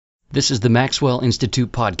This is the Maxwell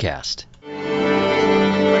Institute podcast.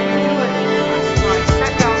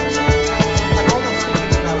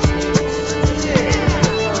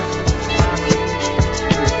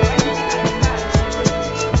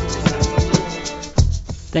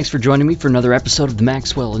 Thanks for joining me for another episode of the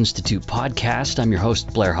Maxwell Institute podcast. I'm your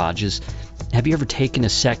host, Blair Hodges. Have you ever taken a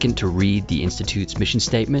second to read the Institute's mission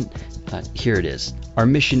statement? Here it is. Our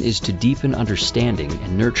mission is to deepen understanding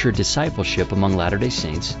and nurture discipleship among Latter-day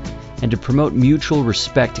Saints and to promote mutual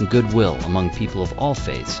respect and goodwill among people of all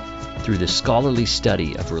faiths through the scholarly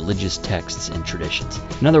study of religious texts and traditions.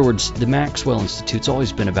 In other words, the Maxwell Institute's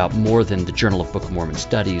always been about more than the Journal of Book of Mormon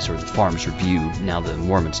Studies or the Farms Review, now the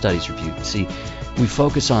Mormon Studies Review. See, we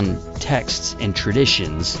focus on texts and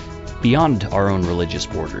traditions beyond our own religious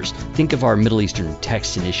borders. Think of our Middle Eastern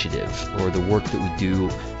Text Initiative, or the work that we do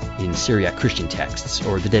in Syriac Christian texts,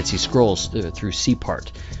 or the Dead Sea Scrolls through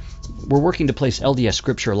CPART. We're working to place LDS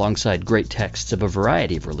scripture alongside great texts of a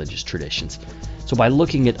variety of religious traditions. So by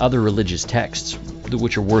looking at other religious texts,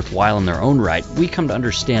 which are worthwhile in their own right, we come to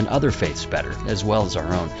understand other faiths better, as well as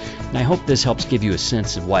our own. And I hope this helps give you a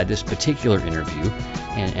sense of why this particular interview,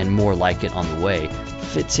 and more like it on the way,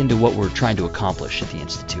 fits into what we're trying to accomplish at the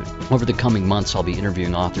Institute. Over the coming months, I'll be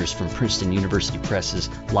interviewing authors from Princeton University Press's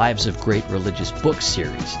Lives of Great Religious Books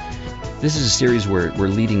series. This is a series where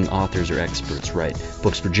leading authors or experts write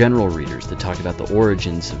books for general readers that talk about the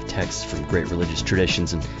origins of texts from great religious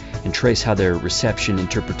traditions and trace how their reception,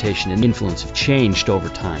 interpretation, and influence have changed over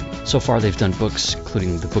time. So far, they've done books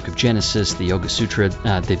including the Book of Genesis, the Yoga Sutra.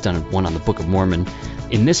 They've done one on the Book of Mormon.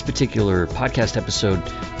 In this particular podcast episode,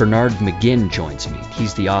 Bernard McGinn joins me.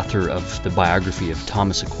 He's the author of the biography of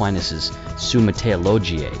Thomas Aquinas' Summa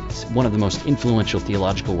theologiae. It's one of the most influential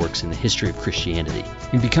theological works in the history of Christianity.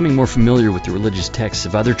 You're becoming more familiar with the religious texts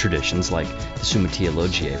of other traditions like the Summa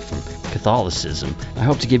theologiae from Catholicism. I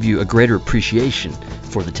hope to give you a greater appreciation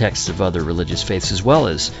for the texts of other religious faiths as well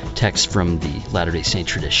as texts from the Latter-day Saint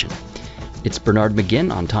tradition. It's Bernard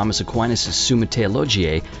McGinn on Thomas Aquinas' Summa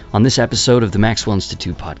theologiae on this episode of the Maxwell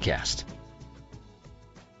Institute podcast.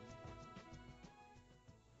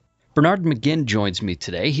 Bernard McGinn joins me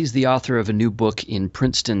today. He's the author of a new book in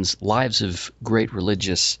Princeton's Lives of Great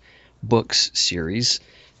Religious Books series.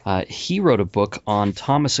 He wrote a book on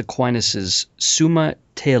Thomas Aquinas' Summa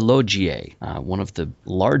theologiae, one of the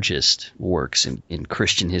largest works in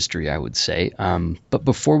Christian history, I would say. But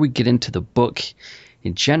before we get into the book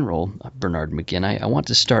in general, Bernard McGinn, I want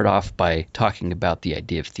to start off by talking about the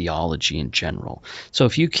idea of theology in general. So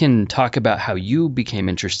if you can talk about how you became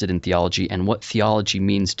interested in theology and what theology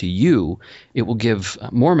means to you, it will give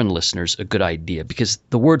Mormon listeners a good idea, because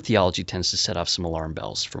the word theology tends to set off some alarm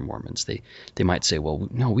bells for Mormons. They might say, well,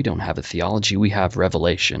 no, we don't have a theology, we have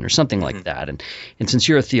revelation, or something like that. And since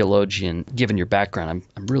you're a theologian, given your background,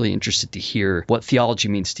 I'm really interested to hear what theology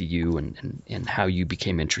means to you and how you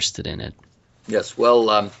became interested in it. Yes,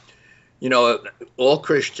 well, all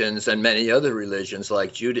Christians and many other religions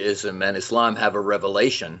like Judaism and Islam have a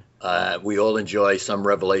revelation. We all enjoy some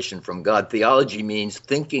revelation from God. Theology means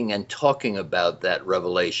thinking and talking about that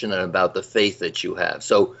revelation and about the faith that you have.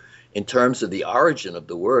 So in terms of the origin of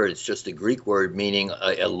the word, it's just a Greek word meaning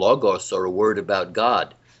a logos, or a word about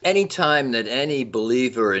God. Anytime that any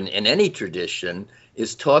believer in any tradition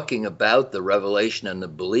is talking about the revelation and the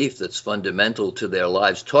belief that's fundamental to their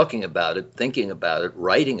lives, talking about it, thinking about it,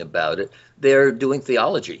 writing about it, they're doing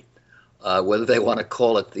theology, whether they want to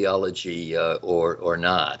call it theology or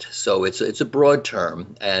not. So it's a broad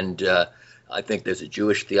term, and I think there's a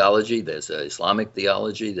Jewish theology, there's a Islamic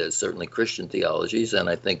theology, there's certainly Christian theologies, and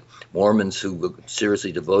I think Mormons who are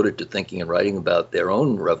seriously devoted to thinking and writing about their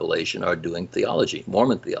own revelation are doing theology,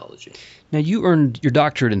 Mormon theology. Now, you earned your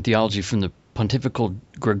doctorate in theology from the Pontifical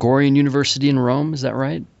Gregorian University in Rome, is that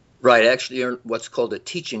right? Right. I actually earned what's called a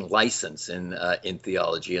teaching license in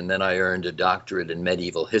theology, and then I earned a doctorate in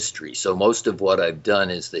medieval history. So most of what I've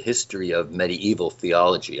done is the history of medieval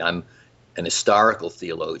theology. I'm an historical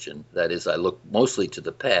theologian. That is, I look mostly to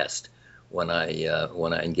the past when I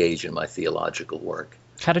engage in my theological work.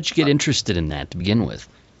 How did you get interested in that to begin with?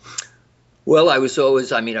 Well, I was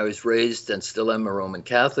raised and still am a Roman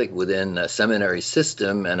Catholic within a seminary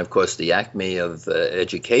system. And of course, the acme of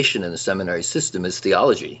education in the seminary system is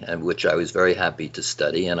theology, and which I was very happy to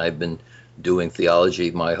study. And I've been doing theology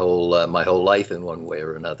my whole life in one way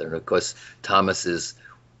or another. And of course, Thomas is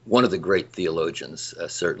one of the great theologians,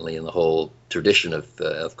 certainly in the whole tradition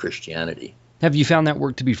of Christianity. Have you found that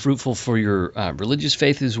work to be fruitful for your religious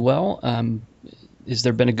faith as well? Has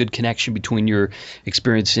there been a good connection between your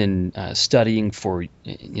experience in studying for,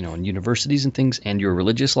 in universities and things and your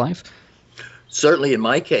religious life? Certainly in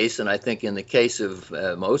my case, and I think in the case of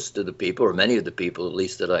most of the people, or many of the people at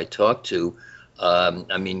least that I talk to,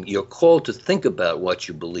 I mean, you're called to think about what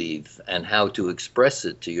you believe and how to express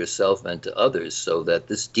it to yourself and to others, so that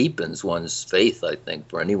this deepens one's faith, I think,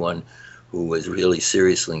 for anyone who is really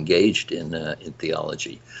seriously engaged in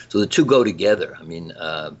theology. So the two go together. I mean,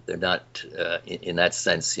 they're not, in that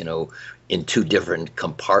sense, in two different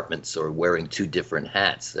compartments or wearing two different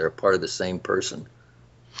hats. They're a part of the same person.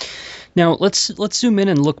 Now, let's zoom in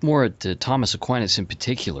and look more at Thomas Aquinas in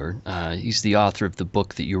particular. He's the author of the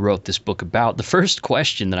book that you wrote this book about. The first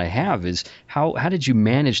question that I have is, how did you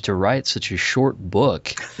manage to write such a short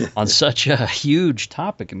book on such a huge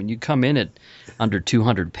topic? I mean, you come in at under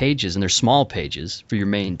 200 pages, and they're small pages for your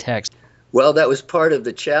main text. Well, that was part of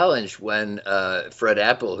the challenge when Fred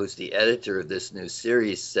Apple, who's the editor of this new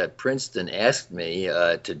series at Princeton, asked me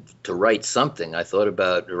to write something. I thought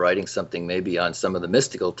about writing something maybe on some of the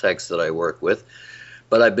mystical texts that I work with,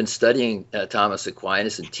 but I've been studying Thomas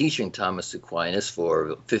Aquinas and teaching Thomas Aquinas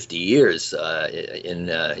for 50 years,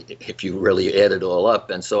 if you really add it all up.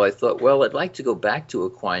 And so I thought, well, I'd like to go back to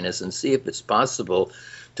Aquinas and see if it's possible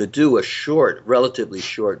to do a relatively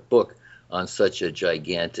short book on such a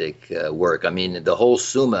gigantic work. I mean, the whole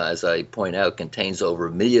Summa, as I point out, contains over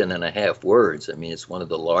 1.5 million words. I mean, it's one of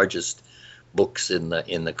the largest books in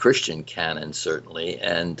the Christian canon, certainly.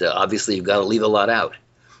 And obviously, you've got to leave a lot out.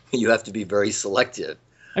 You have to be very selective.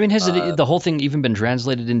 I mean, has the whole thing even been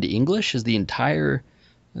translated into English? Has the entire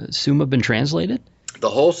Summa been translated? The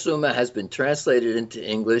whole Summa has been translated into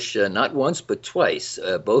English not once but twice,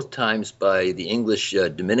 both times by the English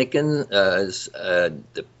Dominican,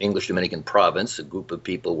 the English Dominican province. A group of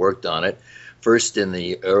people worked on it, first in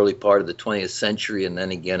the early part of the 20th century and then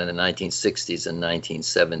again in the 1960s and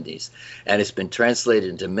 1970s. And it's been translated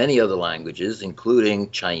into many other languages, including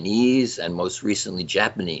Chinese and most recently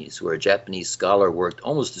Japanese, where a Japanese scholar worked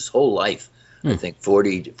almost his whole life, I think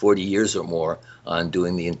 40 years or more, on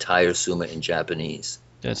doing the entire Summa in Japanese.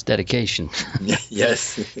 That's dedication.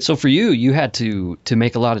 Yes. So for you, you had to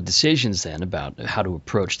make a lot of decisions then about how to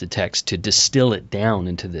approach the text to distill it down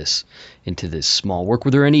into this small work.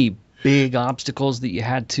 Were there any big obstacles that you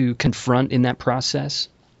had to confront in that process?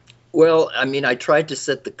 Well, I mean, I tried to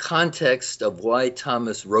set the context of why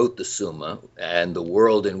Thomas wrote the Summa and the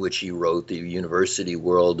world in which he wrote, the university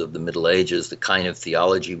world of the Middle Ages, the kind of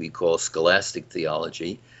theology we call scholastic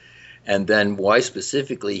theology, and then why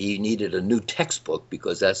specifically he needed a new textbook,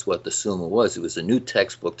 because that's what the Summa was. It was a new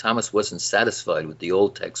textbook. Thomas wasn't satisfied with the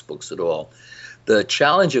old textbooks at all. The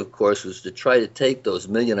challenge, of course, was to try to take those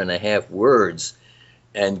 1.5 million words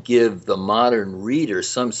and give the modern reader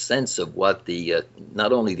some sense of what the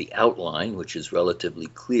not only the outline, which is relatively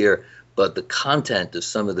clear, but the content of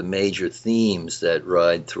some of the major themes that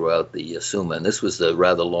ride throughout the Summa. And this was the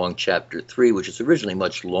rather long chapter 3, which is originally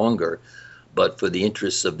much longer, but for the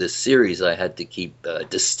interests of this series, I had to keep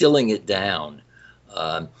distilling it down.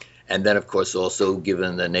 And then, of course, also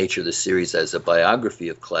given the nature of the series as a biography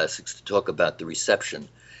of classics, to talk about the reception.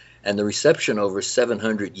 And the reception over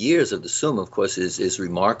 700 years of the Summa, of course, is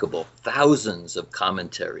remarkable. Thousands of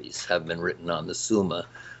commentaries have been written on the Summa,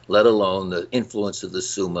 let alone the influence of the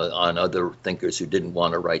Summa on other thinkers who didn't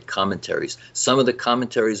want to write commentaries. Some of the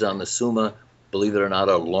commentaries on the Summa, believe it or not,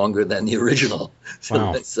 are longer than the original.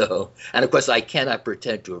 Wow. So, and of course, I cannot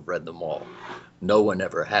pretend to have read them all. No one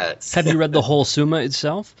ever has. Have you read the whole Summa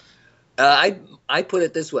itself? I put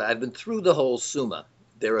it this way. I've been through the whole Summa.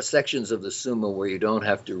 There are sections of the Summa where you don't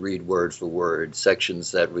have to read word for word,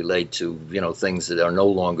 sections that relate to, things that are no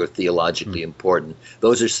longer theologically important.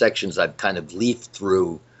 Those are sections I've kind of leafed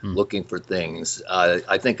through looking for things.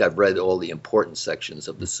 I think I've read all the important sections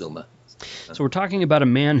of the Summa. So we're talking about a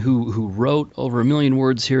man who wrote over 1 million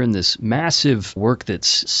words here in this massive work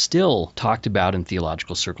that's still talked about in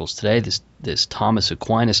theological circles today, this Thomas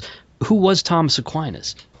Aquinas. Who was Thomas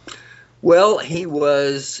Aquinas? Well, he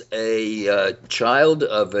was a child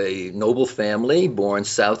of a noble family born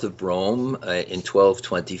south of Rome in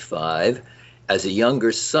 1225. As a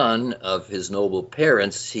younger son of his noble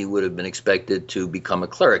parents, he would have been expected to become a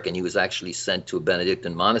cleric, and he was actually sent to a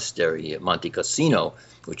Benedictine monastery at Monte Cassino,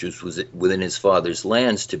 which was within his father's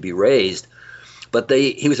lands, to be raised. But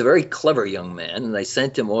he was a very clever young man, and they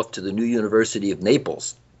sent him off to the new University of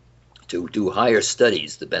Naples to do higher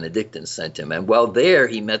studies. The Benedictines sent him, and while there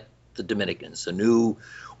he met the Dominicans, a new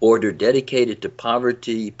order dedicated to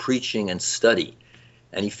poverty, preaching, and study.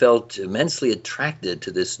 And he felt immensely attracted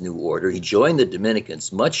to this new order. He joined the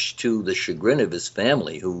Dominicans, much to the chagrin of his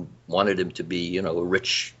family, who wanted him to be, a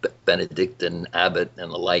rich Benedictine abbot and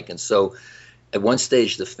the like. And so at one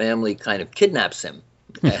stage, the family kind of kidnaps him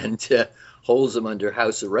and holds him under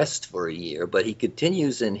house arrest for a year, but he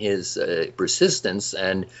continues in his persistence,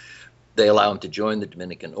 and they allow him to join the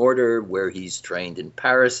Dominican order, where he's trained in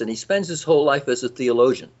Paris, and he spends his whole life as a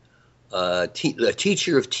theologian. A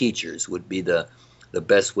teacher of teachers would be the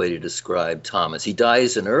best way to describe Thomas. He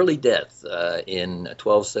dies an early death in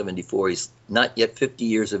 1274. He's not yet 50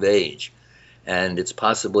 years of age, and it's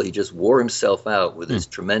possible he just wore himself out with his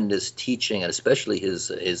tremendous teaching, and especially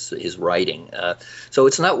his writing. So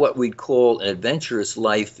it's not what we'd call an adventurous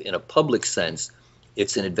life in a public sense.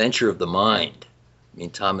 It's an adventure of the mind. I mean,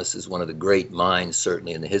 Thomas is one of the great minds,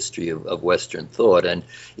 certainly in the history of Western thought, and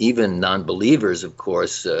even non-believers, of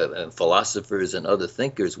course, philosophers and other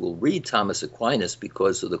thinkers will read Thomas Aquinas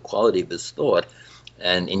because of the quality of his thought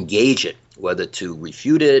and engage it, whether to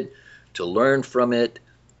refute it, to learn from it,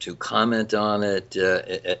 to comment on it,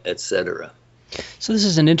 etc. So this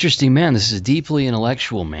is an interesting man. This is a deeply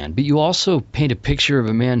intellectual man, but you also paint a picture of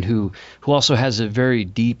a man who also has a very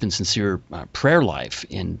deep and sincere prayer life,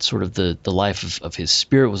 and sort of the life of his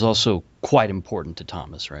spirit was also quite important to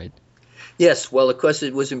Thomas, right? Yes, well, of course,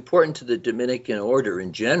 it was important to the Dominican order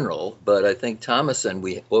in general, but I think Thomas, and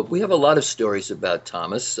we have a lot of stories about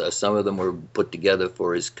Thomas. Some of them were put together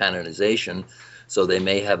for his canonization, so they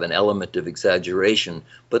may have an element of exaggeration.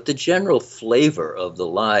 But the general flavor of the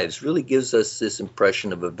lives really gives us this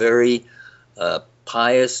impression of a very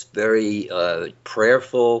pious, very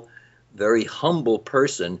prayerful, very humble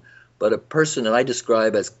person, but a person that I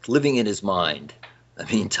describe as living in his mind. I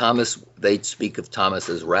mean, Thomas, they speak of Thomas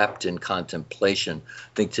as wrapped in contemplation.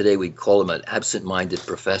 I think today we'd call him an absent-minded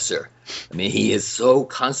professor. I mean, he is so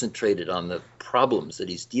concentrated on the problems that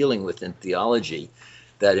he's dealing with in theology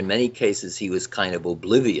that in many cases he was kind of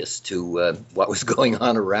oblivious to what was going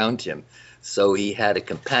on around him. So he had a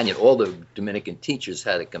companion. All the Dominican teachers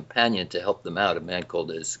had a companion to help them out, a man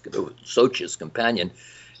called his Socius companion.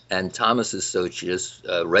 And Thomas's Socius,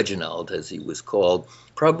 Reginald, as he was called,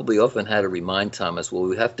 probably often had to remind Thomas, well,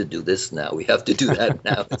 we have to do this now, we have to do that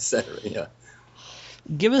now, etc. Yeah.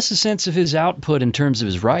 Give us a sense of his output in terms of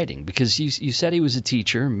his writing, because you said he was a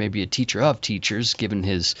teacher, maybe a teacher of teachers, given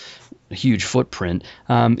his huge footprint.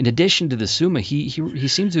 In addition to the Summa, he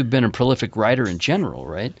seems to have been a prolific writer in general,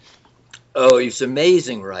 right? Oh, he's an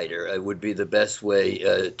amazing writer. It would be the best way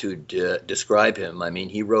to describe him. I mean,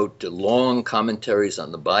 he wrote long commentaries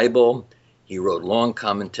on the Bible. He wrote long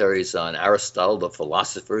commentaries on Aristotle, the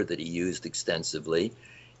philosopher, that he used extensively.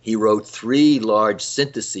 He wrote 3 large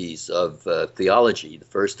syntheses of theology. The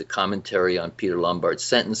first, a commentary on Peter Lombard's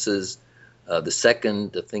sentences. The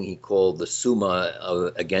second, the thing he called the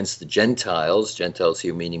Summa against the Gentiles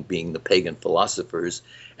here meaning being the pagan philosophers,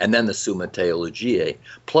 and then the Summa theologiae.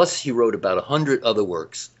 Plus, he wrote about 100 other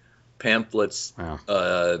works, pamphlets,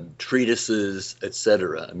 treatises,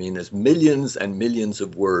 etc. I mean, there's millions and millions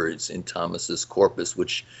of words in Thomas's corpus,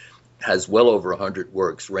 which has well over 100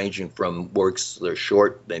 works, ranging from works that are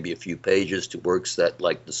short, maybe a few pages, to works that,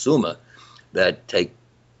 like the Summa, that take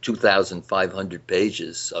 2,500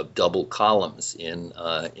 pages of double columns in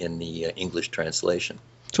the English translation.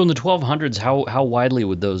 So in the 1200s, how widely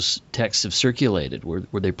would those texts have circulated?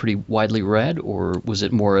 Were they pretty widely read, or was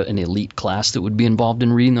it more an elite class that would be involved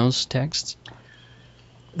in reading those texts?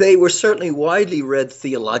 They were certainly widely read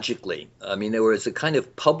theologically. I mean, there was a kind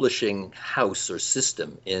of publishing house or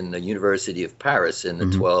system in the University of Paris in the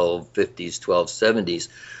 1250s, 1270s,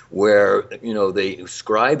 where, the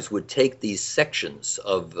scribes would take these sections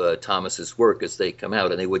of Thomas's work as they come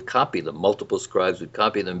out, and they would copy them. Multiple scribes would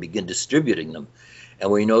copy them and begin distributing them.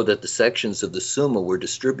 And we know that the sections of the Summa were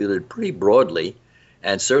distributed pretty broadly,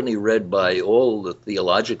 and certainly read by all the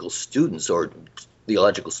theological students, or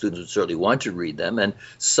theological students would certainly want to read them. And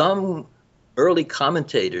some early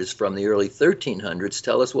commentators from the early 1300s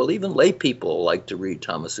tell us, well, even lay people like to read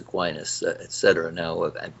Thomas Aquinas, etc.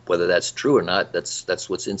 Now, whether that's true or not, that's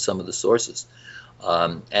what's in some of the sources.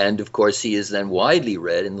 And of course, he is then widely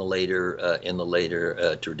read in the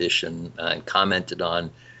later tradition and commented on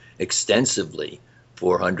extensively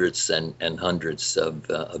for hundreds and hundreds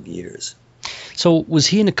of years. So was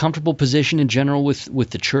he in a comfortable position in general with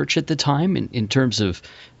the church at the time in terms of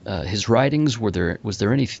his writings? Was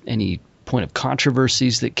there any point of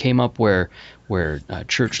controversies that came up where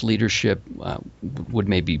church leadership would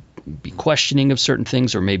maybe be questioning of certain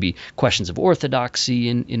things, or maybe questions of orthodoxy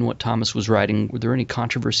in what Thomas was writing? Were there any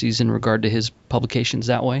controversies in regard to his publications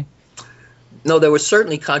that way? No, there were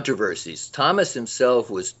certainly controversies. Thomas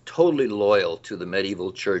himself was totally loyal to the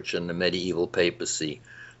medieval church and the medieval papacy.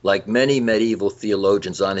 Like many medieval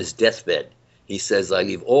theologians, on his deathbed, He says, I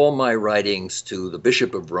leave all my writings to the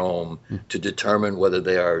Bishop of Rome to determine whether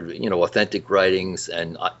they are, authentic writings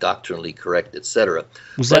and doctrinally correct, etc.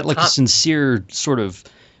 Was that like a sincere sort of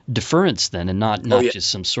deference then, and not just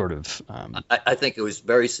some sort of... I think it was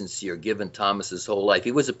very sincere, given Thomas's whole life.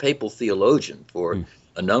 He was a papal theologian for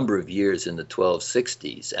a number of years in the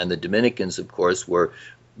 1260s, and the Dominicans, of course, were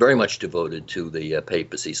very much devoted to the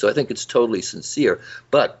papacy. So I think it's totally sincere.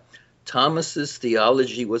 But Thomas's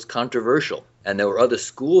theology was controversial, and there were other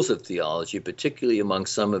schools of theology, particularly among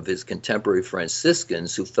some of his contemporary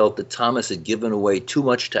Franciscans, who felt that Thomas had given away too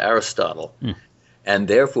much to Aristotle, and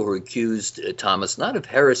therefore accused Thomas not of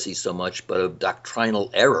heresy so much, but of doctrinal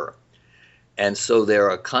error. And so there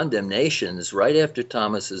are condemnations right after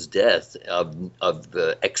Thomas's death of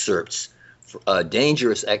the excerpts,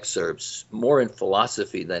 dangerous excerpts, more in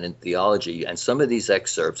philosophy than in theology. And some of these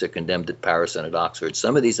excerpts are condemned at Paris and at Oxford.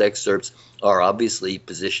 Some of these excerpts are obviously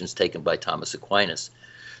positions taken by Thomas Aquinas.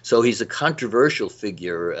 So he's a controversial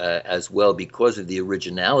figure as well because of the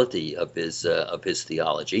originality of his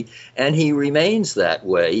theology. And he remains that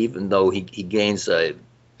way, even though he gains a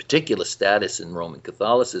particular status in Roman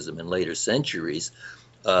Catholicism in later centuries.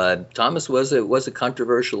 Thomas was a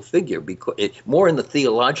controversial figure, because more in the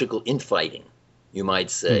theological infighting, you might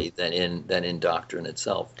say, than in doctrine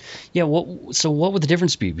itself. Yeah. So what would the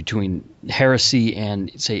difference be between heresy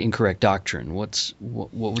and, say, incorrect doctrine? What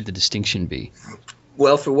would the distinction be?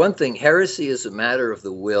 Well, for one thing, heresy is a matter of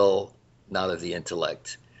the will, not of the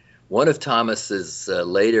intellect. One of Thomas's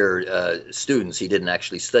later students, he didn't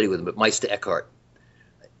actually study with him, but Meister Eckhart.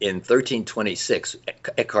 In 1326,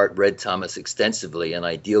 Eckhart read Thomas extensively, and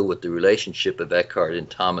I deal with the relationship of Eckhart and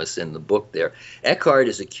Thomas in the book there. Eckhart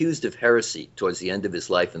is accused of heresy towards the end of his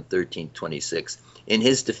life in 1326. In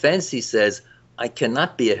his defense, he says, I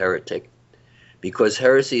cannot be a heretic because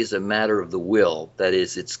heresy is a matter of the will, that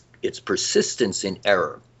is, its persistence in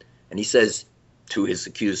error. And he says to his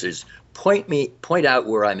accusers, point out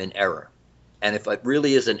where I'm in error. And if it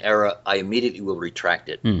really is an error, I immediately will retract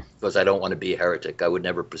it because I don't want to be a heretic. I would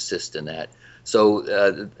never persist in that.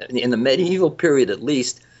 So in the medieval period, at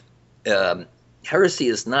least, heresy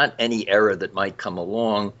is not any error that might come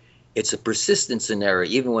along. It's a persistence in error.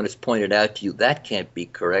 Even when it's pointed out to you, that can't be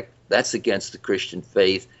correct. That's against the Christian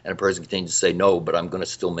faith. And a person continues to say, no, but I'm going to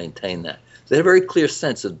still maintain that. So they have a very clear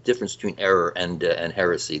sense of the difference between error and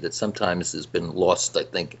heresy that sometimes has been lost, I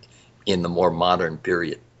think, in the more modern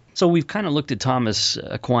period. So we've kind of looked at Thomas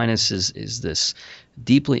Aquinas as this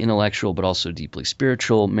deeply intellectual but also deeply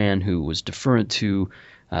spiritual man who was deferent to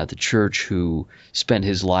the church, who spent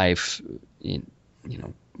his life in,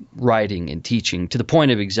 writing and teaching to the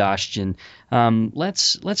point of exhaustion.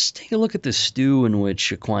 Let's take a look at the stew in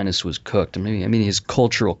which Aquinas was cooked. I mean his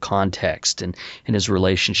cultural context and his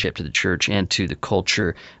relationship to the church and to the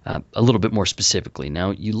culture a little bit more specifically.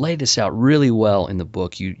 Now, you lay this out really well in the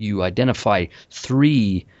book. You identify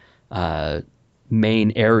three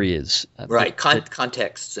main areas.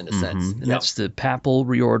 Contexts in a sense. And that's the papal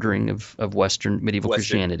reordering of Western medieval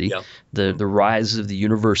Christianity, the rise of the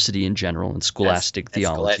university in general and scholastic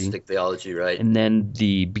theology. Scholastic theology, right. And then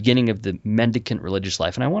the beginning of the mendicant religious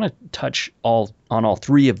life. And I want to touch on all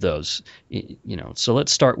three of those. So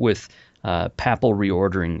let's start with papal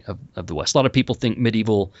reordering of the West. A lot of people think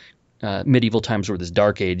medieval times were this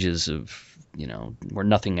dark ages of where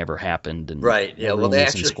nothing ever happened, and right, yeah. Well, they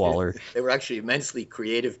were actually immensely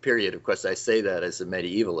creative period. Of course, I say that as a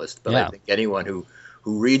medievalist, but I think anyone who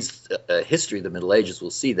reads history of the Middle Ages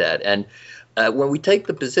will see that. And when we take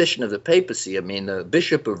the position of the papacy, I mean, the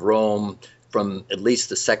Bishop of Rome, from at least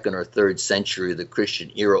the 2nd or 3rd century of the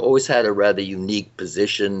Christian era, always had a rather unique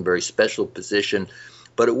position, very special position,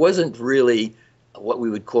 but it wasn't really what we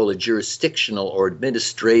would call a jurisdictional or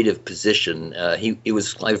administrative position. He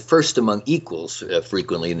was like first among equals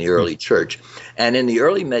frequently in the early church. And in the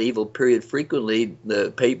early medieval period, frequently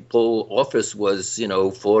the papal office was,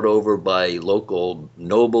 fought over by local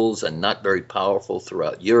nobles and not very powerful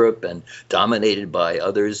throughout Europe and dominated by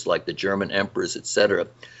others like the German emperors, etc.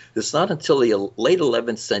 It's not until the late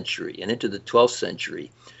 11th century and into the 12th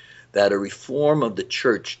century that a reform of the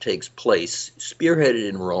church takes place, spearheaded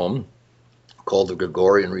in Rome, called the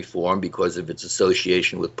Gregorian Reform because of its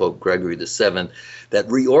association with Pope Gregory VII, that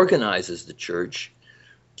reorganizes the church,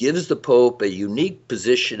 gives the Pope a unique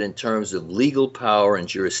position in terms of legal power and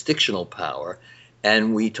jurisdictional power.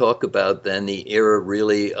 And we talk about then the era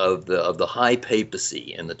really of the high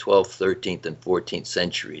papacy in the 12th, 13th, and 14th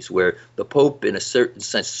centuries, where the Pope, in a certain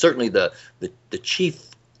sense, certainly the chief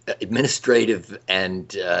administrative and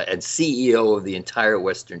CEO of the entire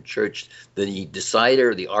Western Church, the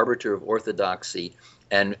decider, the arbiter of orthodoxy,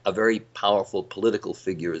 and a very powerful political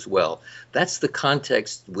figure as well. That's the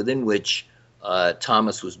context within which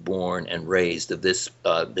Thomas was born and raised, of this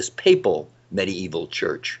papal medieval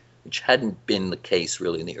church, which hadn't been the case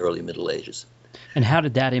really in the early Middle Ages. And how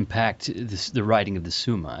did that impact the writing of the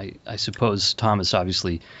Summa? I suppose Thomas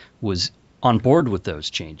obviously was on board with those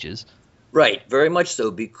changes. Right, very much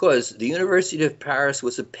so, because the University of Paris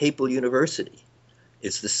was a papal university.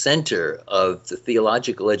 It's the center of the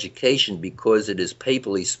theological education because it is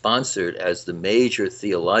papally sponsored as the major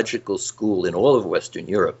theological school in all of Western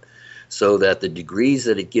Europe, so that the degrees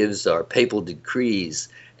that it gives are papal decrees,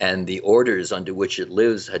 and the orders under which it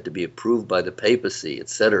lives had to be approved by the papacy,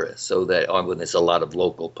 etc. So that there's a lot of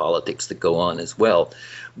local politics that go on as well.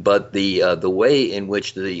 But the way in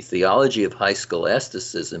which the theology of high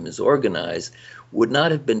scholasticism is organized would not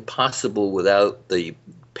have been possible without the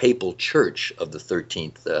papal church of the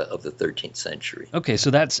 13th century. Okay, so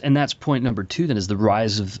that's point number 2 then, is the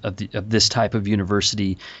rise of this type of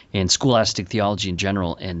university and scholastic theology in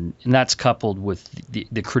general, and that's coupled with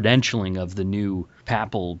the credentialing of the new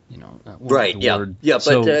papal, right? Yeah, word. Yeah.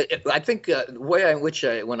 So, but I think the way in which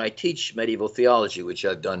when I teach medieval theology, which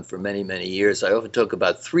I've done for many, many years, I often talk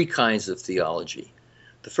about 3 kinds of theology.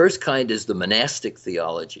 The first kind is the monastic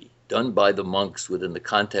theology, done by the monks within the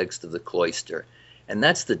context of the cloister. And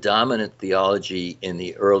that's the dominant theology in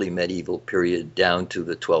the early medieval period down to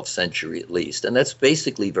the 12th century at least. And that's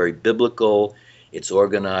basically very biblical. It's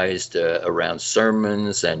organized around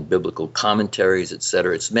sermons and biblical commentaries,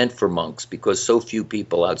 etc. It's meant for monks because so few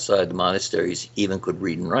people outside the monasteries even could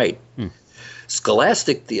read and write.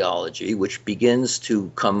 Scholastic theology, which begins to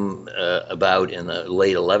come about in the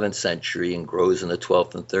late 11th century and grows in the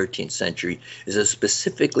 12th and 13th century, is a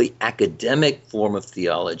specifically academic form of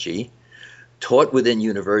theology taught within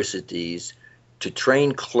universities to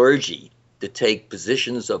train clergy to take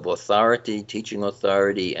positions of authority, teaching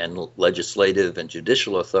authority, and legislative and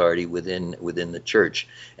judicial authority within the church.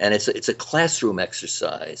 And it's a classroom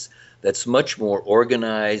exercise that's much more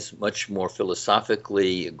organized, much more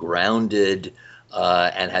philosophically grounded,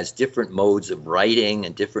 and has different modes of writing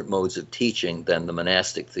and different modes of teaching than the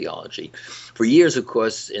monastic theology. For years, of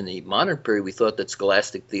course, in the modern period, we thought that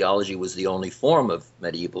scholastic theology was the only form of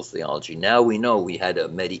medieval theology. Now we know we had a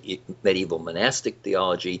medieval monastic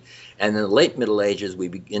theology, and in the late Middle Ages, we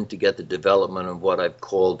begin to get the development of what I've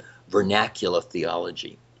called vernacular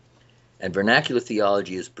theology. And vernacular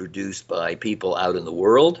theology is produced by people out in the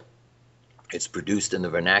world. It's produced in the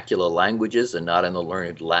vernacular languages and not in the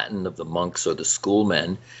learned Latin of the monks or the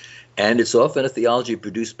schoolmen. And it's often a theology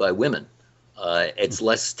produced by women. It's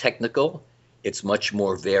less technical. It's much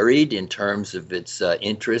more varied in terms of its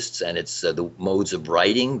interests and its the modes of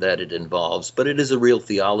writing that it involves. But it is a real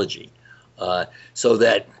theology. So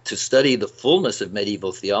that to study the fullness of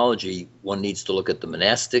medieval theology, one needs to look at the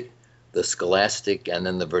monastic, the scholastic, and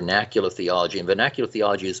then the vernacular theology. And vernacular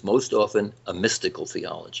theology is most often a mystical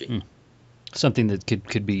theology. Something that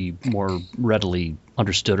could be more readily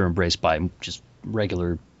understood or embraced by just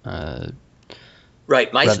regular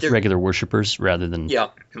regular worshipers rather than... Yeah,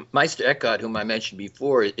 Meister Eckhart, whom I mentioned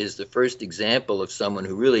before, is the first example of someone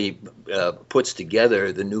who really puts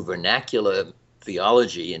together the new vernacular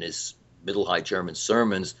theology in his Middle High German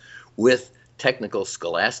sermons with technical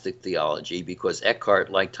scholastic theology, because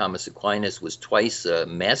Eckhart, like Thomas Aquinas, was twice a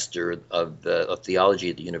master of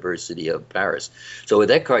theology at the University of Paris. So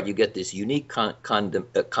with Eckhart, you get this unique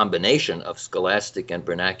combination of scholastic and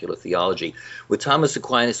vernacular theology. With Thomas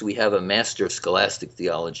Aquinas, we have a master of scholastic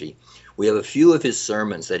theology. We have a few of his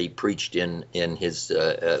sermons that he preached in his,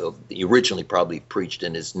 he originally probably preached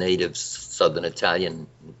in his native Southern Italian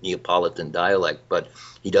Neapolitan dialect, but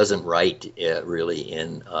he doesn't write really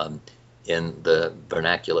in the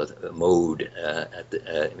vernacular mode,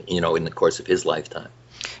 in the course of his lifetime.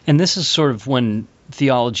 And this is sort of when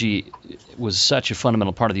theology was such a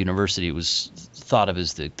fundamental part of the university. It was thought of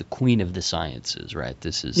as the queen of the sciences, right?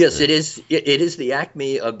 This is it is. It is the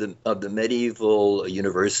acme of the medieval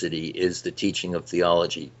university, is the teaching of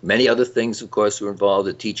theology. Many other things, of course, were involved: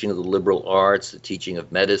 the teaching of the liberal arts, the teaching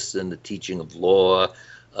of medicine, the teaching of law,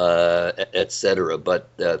 etc. But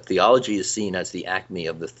theology is seen as the acme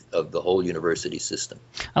of the whole university system.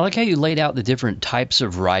 I like how you laid out the different types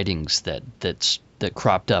of writings that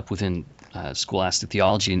cropped up within scholastic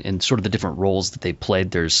theology and sort of the different roles that they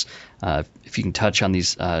played. There's, if you can touch on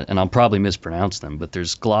these, and I'll probably mispronounce them, but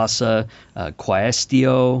there's glossa,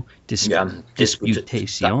 quaestio,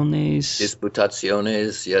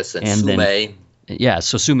 disputationes, yes, and summa. Then, yeah,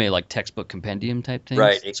 so summa, like textbook compendium type things.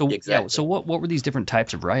 Right, so, exactly. Yeah, so what were these different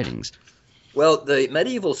types of writings? Well, the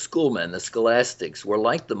medieval schoolmen, the scholastics, were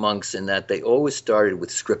like the monks in that they always started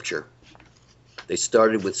with scripture. They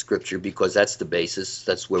started with Scripture because that's the basis.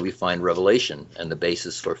 That's where we find revelation and the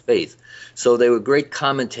basis for faith. So they were great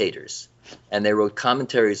commentators, and they wrote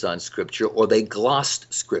commentaries on Scripture, or they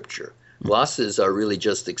glossed Scripture. Glosses are really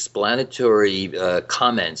just explanatory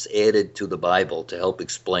comments added to the Bible to help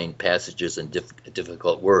explain passages and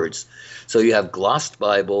difficult words. So you have glossed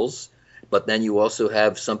Bibles, but then you also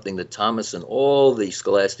have something that Thomas and all the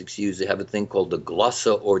scholastics use. They have a thing called the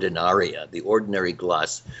Glossa Ordinaria, the ordinary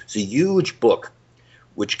gloss. It's a huge book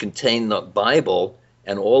which contained the Bible,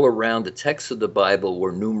 and all around the text of the Bible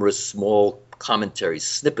were numerous small commentaries,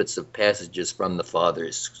 snippets of passages from the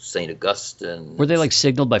fathers, St. Augustine. Were they like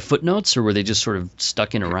signaled by footnotes, or were they just sort of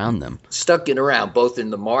stuck in around them? Stuck in around, both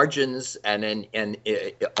in the margins and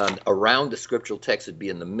around the scriptural text would be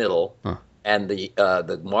in the middle, and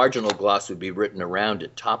the marginal gloss would be written around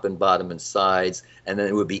it, top and bottom and sides, and then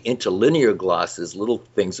it would be interlinear glosses, little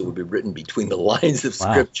things that would be written between the lines of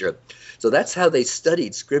Scripture. So that's how they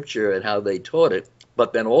studied Scripture and how they taught it.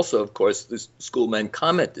 But then also, of course, the schoolmen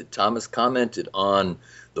commented. Thomas commented on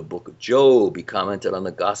the book of Job. He commented on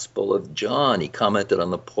the Gospel of John. He commented on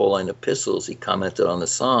the Pauline epistles. He commented on the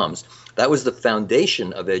Psalms. That was the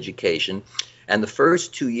foundation of education. And the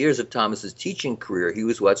first 2 years of Thomas's teaching career, he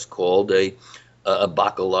was what's called a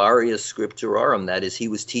baccalaureus scripturarum. That is, he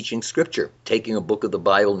was teaching Scripture, taking a book of the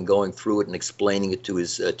Bible and going through it and explaining it to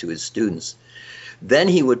his students. Then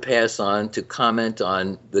he would pass on to comment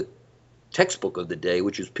on the textbook of the day,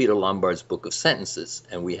 which is Peter Lombard's Book of Sentences,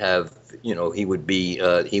 and we have, he would be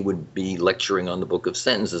lecturing on the Book of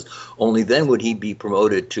Sentences. Only then would he be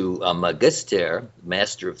promoted to a magister,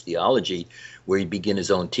 master of theology, where he'd begin his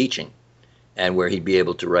own teaching, and where he'd be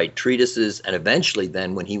able to write treatises. And eventually,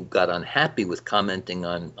 then, when he got unhappy with commenting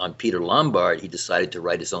on Peter Lombard, he decided to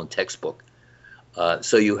write his own textbook.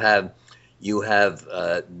 So you have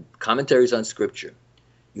commentaries on Scripture.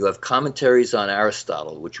 You have commentaries on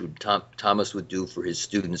Aristotle, which Thomas would do for his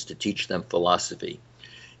students to teach them philosophy.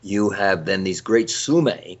 You have then these great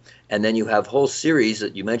summae, and then you have whole series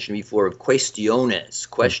that you mentioned before of questiones,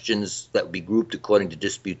 questions that would be grouped according to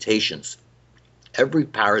disputations. Every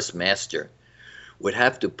Paris master would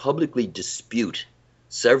have to publicly dispute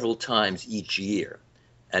several times each year,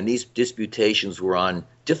 and these disputations were on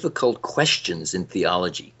difficult questions in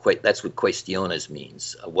theology. That's what questiones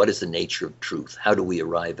means. What is the nature of truth? How do we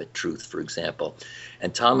arrive at truth, for example?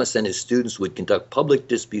 And Thomas and his students would conduct public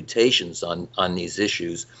disputations on these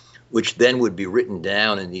issues, which then would be written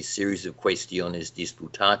down in these series of questiones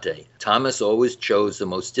disputate. Thomas always chose the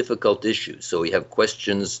most difficult issues. So we have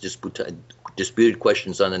questions, disputed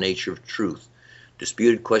questions on the nature of truth,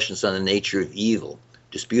 disputed questions on the nature of evil,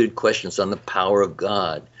 disputed questions on the power of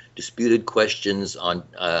God, disputed questions on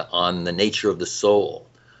the nature of the soul.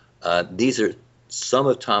 These are some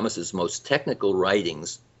of Thomas's most technical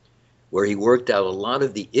writings, where he worked out a lot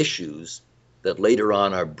of the issues that later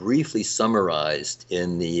on are briefly summarized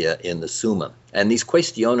in the Summa. And these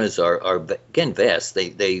questiones are again vast.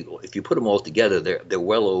 They if you put them all together, they're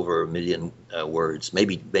well over 1 million words,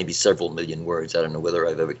 maybe several million words. I don't know whether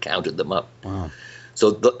I've ever counted them up. Wow.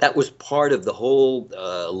 So that was part of the whole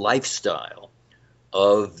lifestyle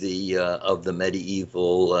of the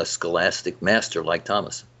medieval scholastic master like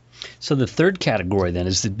Thomas. So the third category then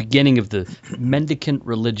is the beginning of the mendicant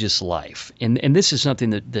religious life, and this is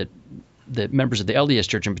something that members of the LDS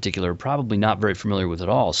Church in particular are probably not very familiar with at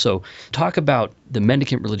all. So talk about the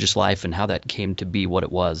mendicant religious life and how that came to be what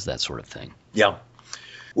it was, that sort of thing. Yeah.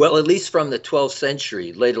 Well, at least from the 12th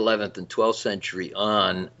century, late 11th and 12th century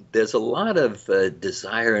on, there's a lot of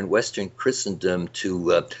desire in Western Christendom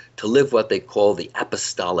to live what they call the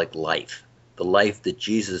apostolic life, the life that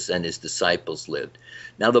Jesus and his disciples lived.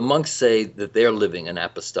 Now, the monks say that they're living an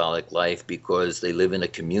apostolic life because they live in a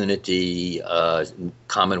community,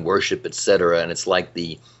 common worship, etc. And it's like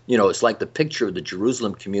the picture of the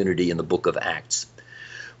Jerusalem community in the Book of Acts.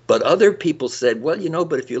 But other people said, well,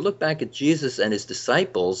 but if you look back at Jesus and his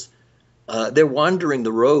disciples, they're wandering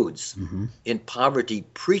the roads in poverty,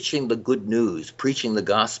 preaching the good news, preaching the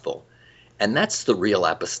gospel. And that's the real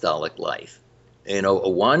apostolic life. A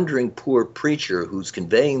wandering poor preacher who's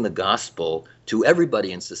conveying the gospel to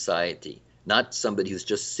everybody in society, not somebody who's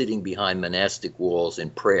just sitting behind monastic walls in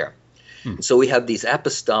prayer. And so we have these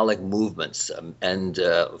apostolic movements, and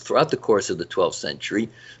throughout the course of the 12th century,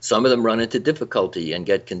 some of them run into difficulty and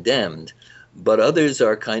get condemned, but others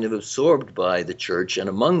are kind of absorbed by the church. And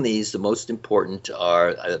among these, the most important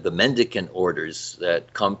are the mendicant orders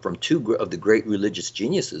that come from two of the great religious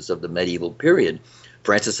geniuses of the medieval period,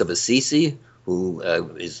 Francis of Assisi, who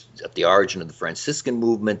is at the origin of the Franciscan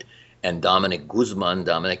movement, and Dominic Guzman,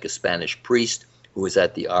 Dominic, a Spanish priest, who was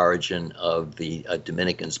at the origin of the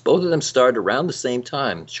Dominicans. Both of them started around the same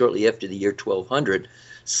time, shortly after the year 1200.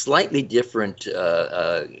 Slightly different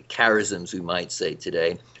charisms, we might say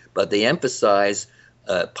today, but they emphasize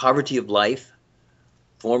poverty of life,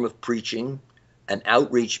 form of preaching, an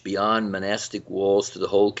outreach beyond monastic walls to the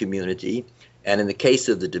whole community, and in the case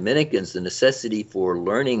of the Dominicans, the necessity for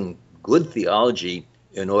learning good theology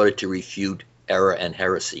in order to refute error and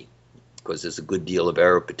heresy, because there's a good deal of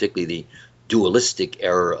error, particularly the dualistic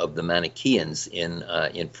error of the Manichaeans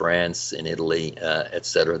in France, in Italy,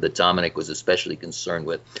 etc., that Dominic was especially concerned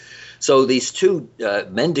with. So these two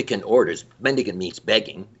mendicant orders, mendicant means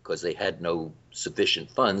begging, because they had no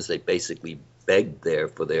sufficient funds. They basically begged there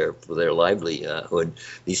for their livelihood.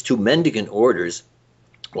 These two mendicant orders,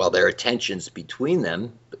 while there are tensions between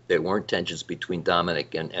them, there weren't tensions between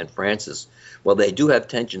Dominic and Francis. While they do have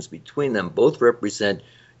tensions between them, both represent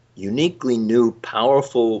uniquely new,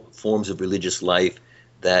 powerful forms of religious life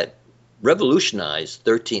that revolutionized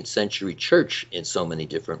 13th century church in so many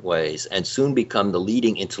different ways, and soon become the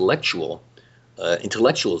leading intellectuals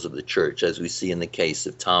of the church, as we see in the case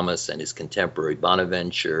of Thomas and his contemporary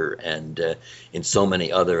Bonaventure, and in so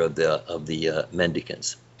many other of the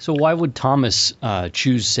mendicants. So why would Thomas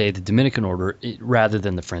choose, say, the Dominican order rather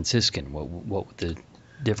than the Franciscan? What would the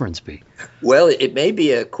difference be? Well, it may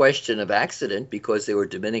be a question of accident, because there were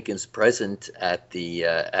Dominicans present at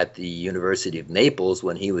the University of Naples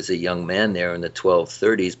when he was a young man there in the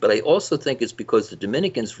 1230s. But I also think it's because the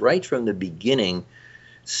Dominicans, right from the beginning,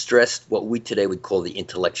 stressed what we today would call the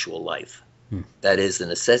intellectual life. That is, the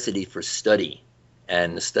necessity for study,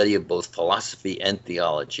 and the study of both philosophy and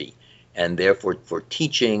theology, and therefore for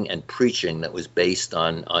teaching and preaching that was based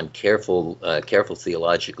on careful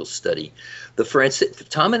theological study. Francis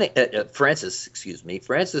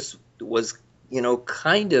was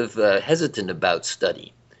kind of hesitant about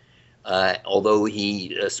study, although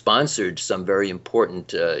he sponsored some very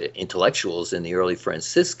important intellectuals in the early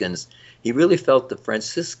Franciscans. He really felt the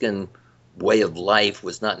Franciscan way of life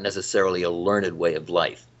was not necessarily a learned way of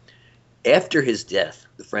life. After his death,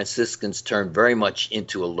 the Franciscans turned very much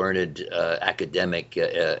into a learned academic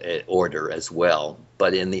order as well.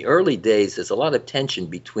 But in the early days, there's a lot of tension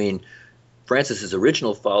between Francis's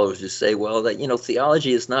original followers who say, well, that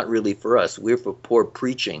theology is not really for us. We're for poor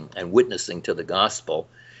preaching and witnessing to the gospel.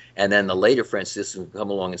 And then the later Franciscans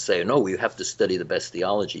come along and say, no, we have to study the best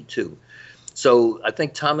theology too. So I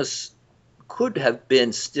think Thomas could have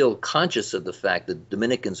been still conscious of the fact that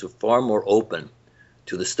Dominicans were far more open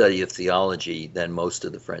to the study of theology than most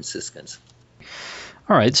of the Franciscans.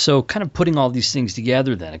 All right, so kind of putting all these things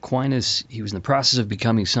together then, Aquinas, he was in the process of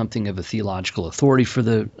becoming something of a theological authority for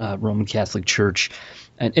the Roman Catholic Church.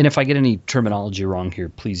 And if I get any terminology wrong here,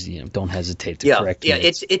 please don't hesitate to correct me. Yeah,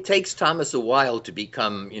 it takes Thomas a while to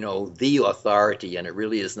become, the authority, and it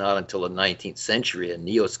really is not until the 19th century and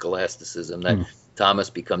neo-scholasticism that Thomas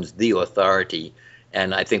becomes the authority,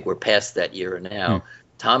 and I think we're past that era now.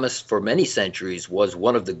 Thomas, for many centuries, was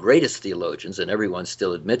one of the greatest theologians, and everyone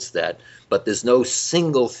still admits that, but there's no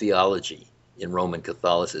single theology in Roman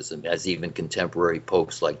Catholicism, as even contemporary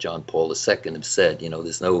popes like John Paul II have said.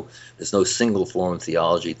 There's no single form of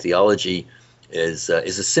theology. Theology is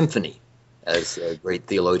a symphony, as great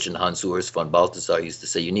theologian Hans Urs von Balthasar used to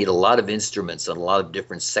say. You need a lot of instruments and a lot of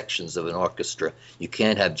different sections of an orchestra. You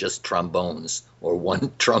can't have just trombones or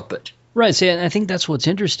one trumpet. Right. See, and I think that's what's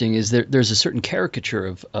interesting is there's a certain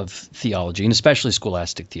caricature of theology, and especially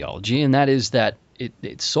scholastic theology, and that is that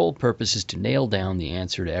its sole purpose is to nail down the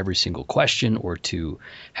answer to every single question, or to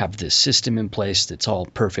have this system in place that's all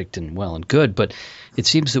perfect and well and good. But it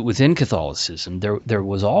seems that within Catholicism, there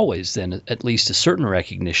was always then at least a certain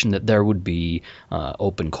recognition that there would be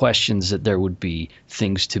open questions, that there would be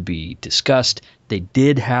things to be discussed. They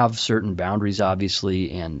did have certain boundaries,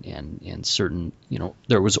 obviously, and certain,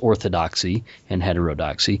 there was orthodoxy and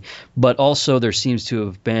heterodoxy, but also there seems to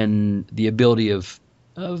have been the ability of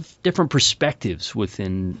different perspectives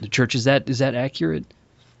within the church. Is that accurate?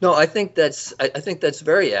 No, I think that's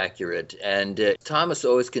very accurate. And Thomas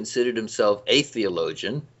always considered himself a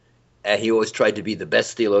theologian. He always tried to be the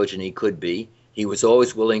best theologian he could be. He was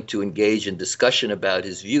always willing to engage in discussion about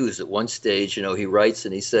his views. At one stage, he writes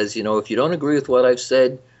and he says, if you don't agree with what I've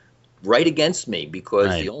said, write against me,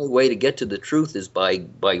 because the only way to get to the truth is by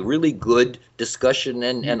really good discussion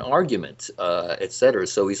and argument, etc.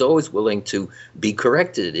 So he's always willing to be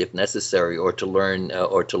corrected if necessary, or to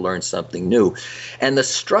learn something new. And the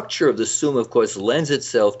structure of the Summa, of course, lends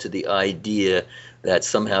itself to the idea that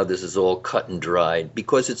somehow this is all cut and dried,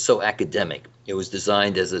 because it's so academic. It was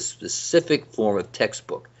designed as a specific form of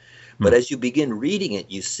textbook. But as you begin reading it,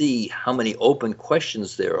 you see how many open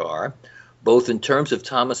questions there are, both in terms of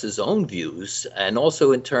Thomas's own views and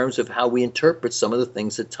also in terms of how we interpret some of the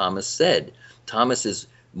things that Thomas said. Thomas is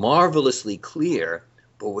marvelously clear,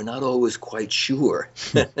 but we're not always quite sure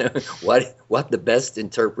what the best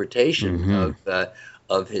interpretation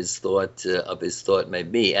of his thought may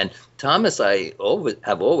be. And Thomas, I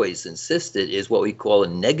have always insisted, is what we call a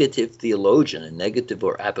negative theologian, a negative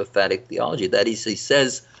or apophatic theology. That is, he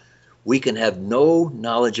says we can have no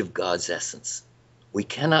knowledge of God's essence. We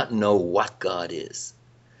cannot know what God is.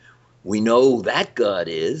 We know that God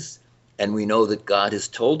is, and we know that God has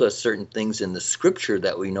told us certain things in the scripture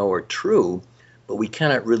that we know are true, but we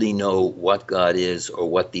cannot really know what God is or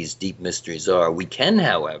what these deep mysteries are. We can,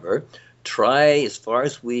 however, try as far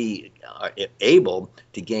as we are able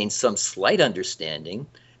to gain some slight understanding,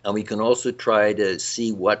 and we can also try to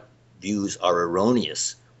see what views are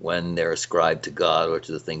erroneous when they're ascribed to God or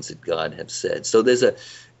to the things that God has said. So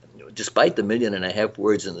despite the 1.5 million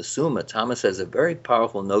words in the Summa, Thomas has a very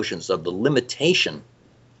powerful notions of the limitation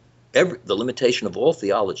of all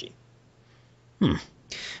theology.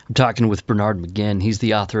 I'm talking with Bernard McGinn. He's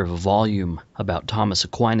the author of a volume about Thomas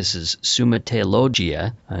Aquinas' Summa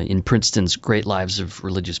theologiae in Princeton's Great Lives of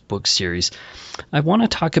Religious Books series. I want to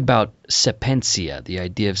talk about sapientia, the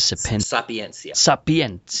idea of Sapientia.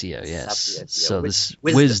 Sapientia, yes. Sapientia. So this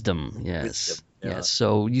Wisdom. yes. Wisdom, yeah. Yes.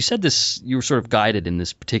 So you said this, you were sort of guided in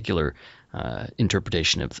this particular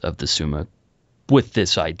interpretation of the Summa with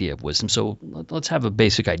this idea of wisdom. So let's have a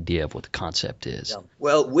basic idea of what the concept is. Yeah.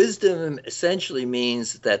 Well, wisdom essentially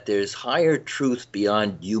means that there's higher truth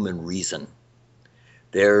beyond human reason.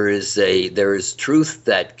 There is truth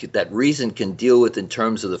that reason can deal with in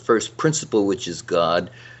terms of the first principle, which is God,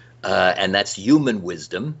 and that's human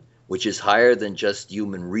wisdom, which is higher than just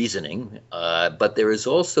human reasoning. But there is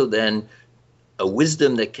also then a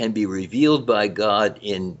wisdom that can be revealed by God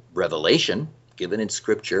in revelation, given in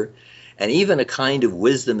Scripture, and even a kind of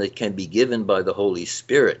wisdom that can be given by the Holy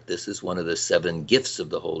Spirit. This is one of the 7 gifts of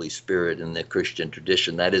the Holy Spirit in the Christian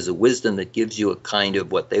tradition. That is a wisdom that gives you a kind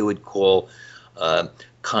of what they would call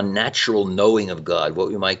connatural knowing of God, what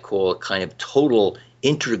we might call a kind of total,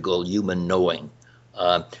 integral human knowing.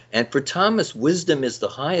 And for Thomas, wisdom is the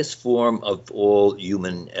highest form of all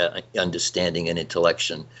human understanding and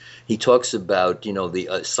intellection. He talks about,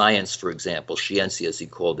 the science, for example, scientia, as he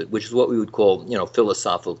called it, which is what we would call,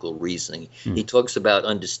 philosophical reasoning. He talks about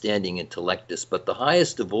understanding intellectus, but the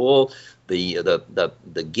highest of all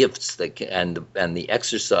the gifts and the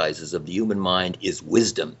exercises of the human mind is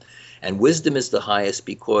wisdom. And wisdom is the highest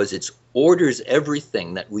because it orders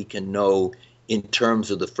everything that we can know in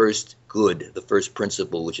terms of the first good, the first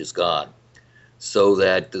principle, which is God. So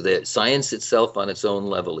that the science itself on its own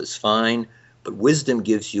level is fine, but wisdom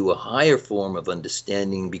gives you a higher form of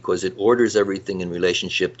understanding because it orders everything in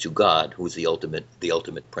relationship to God, who is the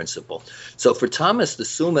ultimate principle. So for Thomas, the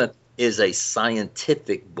Summa is a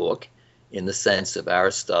scientific book in the sense of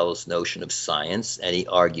Aristotle's notion of science, and he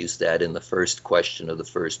argues that in the first question of the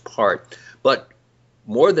first part. But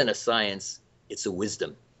more than a science, it's a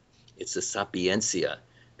wisdom. It's a sapientia,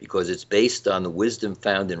 because it's based on the wisdom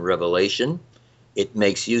found in Revelation. It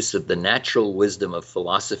makes use of the natural wisdom of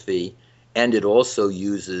philosophy, and it also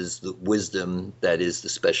uses the wisdom that is the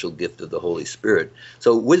special gift of the Holy Spirit.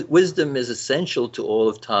 So wisdom is essential to all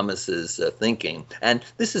of Thomas's thinking. And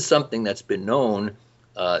this is something that's been known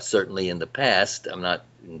certainly in the past. I'm not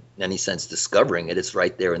in any sense discovering it. It's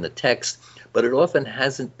right there in the text. But it often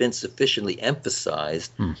hasn't been sufficiently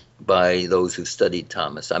emphasized by those who've studied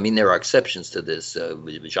Thomas. I mean, there are exceptions to this.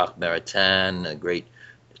 Jacques Maritain, a great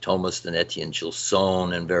Thomist, and Etienne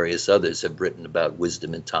Gilson, and various others have written about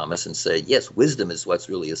wisdom in Thomas and say, yes, wisdom is what's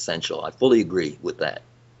really essential. I fully agree with that.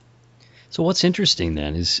 So what's interesting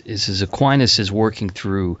then is as Aquinas is working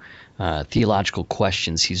through theological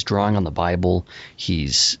questions, he's drawing on the Bible,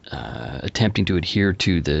 he's attempting to adhere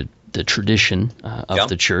to the tradition of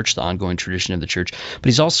the church, the ongoing tradition of the church, but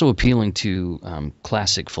he's also appealing to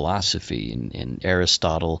classic philosophy and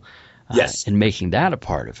Aristotle, and making that a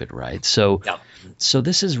part of it, right? So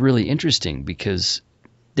this is really interesting because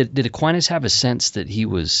did Aquinas have a sense that he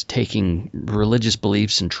was taking religious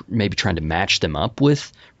beliefs and maybe trying to match them up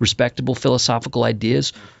with respectable philosophical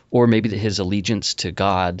ideas, or maybe that his allegiance to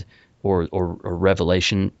God or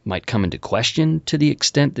revelation might come into question to the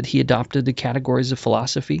extent that he adopted the categories of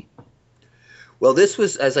philosophy? Well, this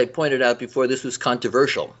was, as I pointed out before, this was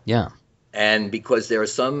controversial. Yeah. And because there are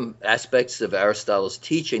some aspects of Aristotle's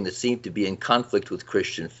teaching that seem to be in conflict with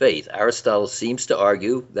Christian faith. Aristotle seems to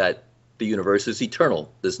argue that the universe is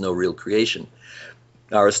eternal. There's no real creation.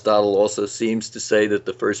 Aristotle also seems to say that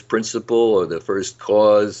the first principle or the first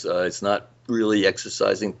cause, it's not really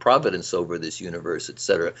exercising providence over this universe,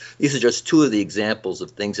 etc. These are just two of the examples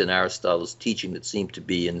of things in Aristotle's teaching that seem to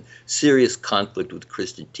be in serious conflict with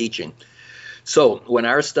Christian teaching. So when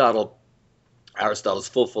Aristotle's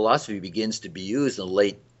full philosophy begins to be used in the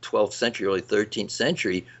late 12th century, early 13th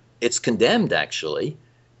century, it's condemned, actually.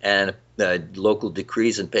 And local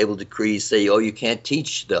decrees and papal decrees say, oh, you can't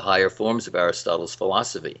teach the higher forms of Aristotle's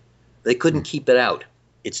philosophy. They couldn't keep it out.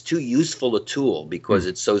 It's too useful a tool because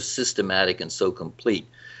it's so systematic and so complete.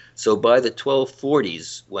 So by the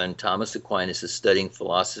 1240s, when Thomas Aquinas is studying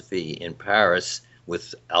philosophy in Paris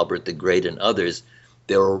with Albert the Great and others,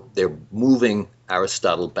 they're moving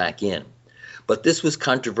Aristotle back in. But this was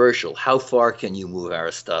controversial. How far can you move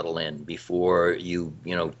Aristotle in before you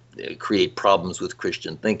create problems with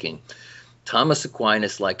Christian thinking? Thomas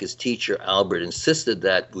Aquinas, like his teacher Albert, insisted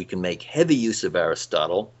that we can make heavy use of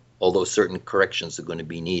Aristotle, although certain corrections are going to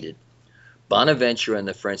be needed. Bonaventure and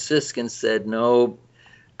the Franciscans said, no,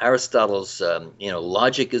 Aristotle's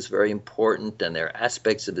logic is very important and there are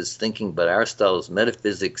aspects of his thinking, but Aristotle's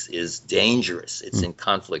metaphysics is dangerous. It's in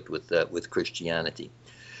conflict with Christianity.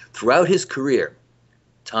 Throughout his career,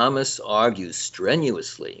 Thomas argues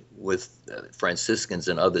strenuously with Franciscans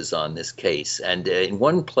and others on this case. And in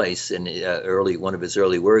one place in one of his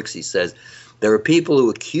early works, he says, there are people who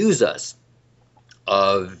accuse us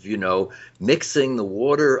of, mixing the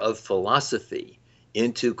water of philosophy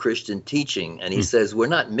into Christian teaching. And he says, we're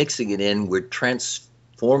not mixing it in, we're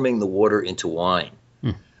transforming the water into wine.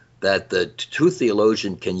 That the true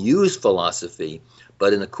theologian can use philosophy,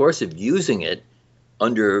 but in the course of using it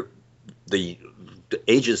under the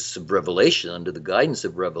aegis of revelation, under the guidance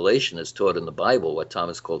of revelation as taught in the Bible, what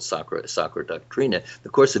Thomas called sacra doctrina, the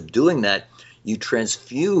course of doing that, you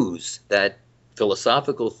transfuse that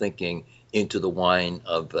philosophical thinking into the wine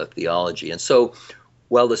of theology. And so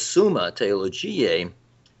while the Summa theologiae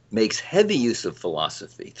makes heavy use of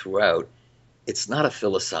philosophy throughout, it's not a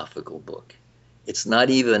philosophical book. It's not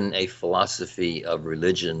even a philosophy of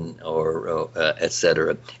religion or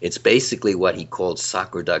etc. It's basically what he called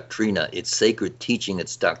sacra doctrina. It's sacred teaching,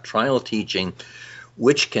 it's doctrinal teaching,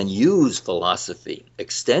 which can use philosophy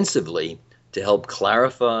extensively to help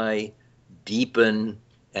clarify, deepen,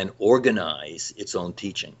 and organize its own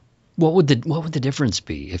teaching. What would the difference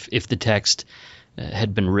be if the text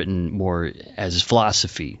had been written more as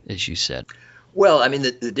philosophy, as you said? Well, I mean,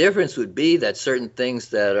 the difference would be that certain things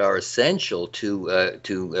that are essential to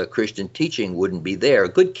Christian teaching wouldn't be there. A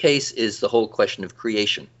good case is the whole question of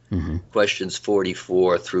creation, questions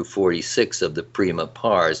 44 through 46 of the Prima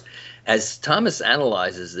Pars. As Thomas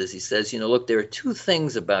analyzes this, he says, look, there are two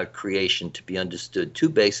things about creation to be understood, two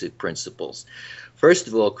basic principles. First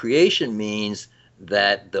of all, creation means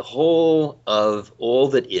that the whole of all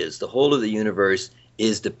that is, the whole of the universe,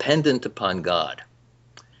 is dependent upon God.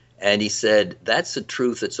 And he said that's a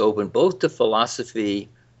truth that's open both to philosophy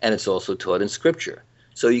and it's also taught in Scripture.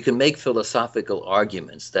 So you can make philosophical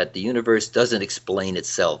arguments that the universe doesn't explain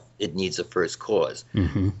itself. It needs a first cause.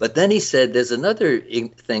 But then he said there's another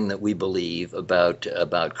thing that we believe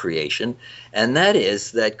about creation, and that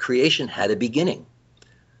is that creation had a beginning.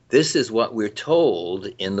 This is what we're told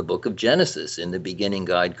in the book of Genesis. In the beginning,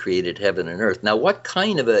 God created heaven and earth. Now, what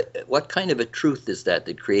kind of a truth is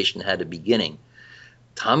that creation had a beginning?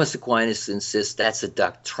 Thomas Aquinas insists that's a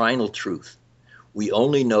doctrinal truth. We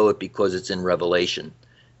only know it because it's in Revelation.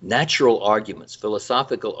 Natural arguments,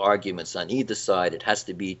 philosophical arguments on either side, it has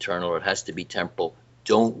to be eternal or it has to be temporal,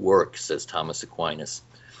 don't work, says Thomas Aquinas.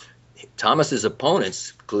 Thomas's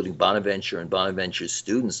opponents, including Bonaventure and Bonaventure's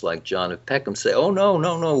students like John of Peckham, say, oh,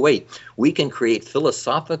 no, wait. We can create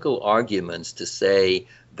philosophical arguments to say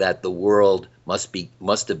that the world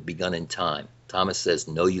must have begun in time. Thomas says,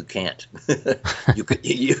 no, you can't.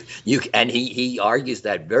 And he argues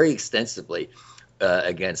that very extensively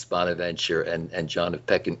against Bonaventure and John of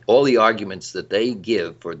Peckham. All the arguments that they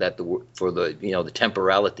give for the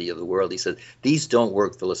temporality of the world, he says, these don't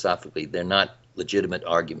work philosophically. They're not legitimate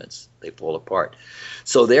arguments. They fall apart.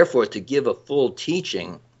 So therefore, to give a full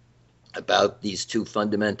teaching about these two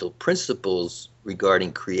fundamental principles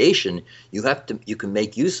regarding creation, you can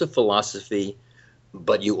make use of philosophy,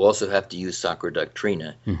 but you also have to use sacra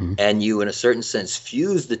doctrina. And you, in a certain sense,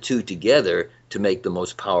 fuse the two together to make the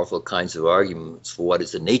most powerful kinds of arguments for what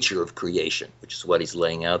is the nature of creation, which is what he's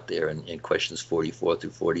laying out there in questions 44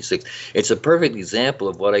 through 46. It's a perfect example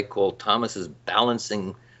of what I call Thomas's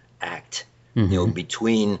balancing act,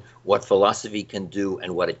 between what philosophy can do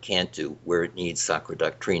and what it can't do, where it needs sacra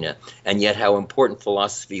doctrina, and yet how important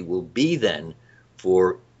philosophy will be then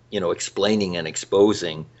for, explaining and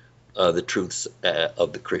exposing the truths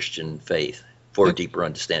of the Christian faith for a deeper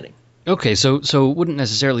understanding. Okay, so it wouldn't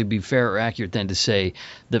necessarily be fair or accurate then to say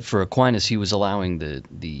that for Aquinas he was allowing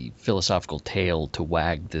the philosophical tail to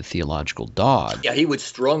wag the theological dog. Yeah, he would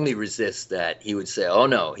strongly resist that. He would say, "Oh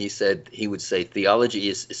no," he would say, "Theology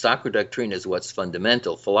is sacra doctrina is what's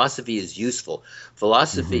fundamental. Philosophy is useful.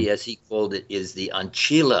 Philosophy, as he called it, is the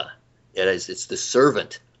ancilla. It's the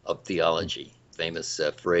servant of theology." Famous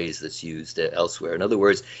phrase that's used elsewhere. In other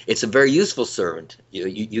words, it's a very useful servant.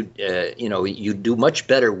 You do much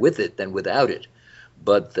better with it than without it.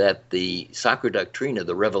 But that the sacra doctrina,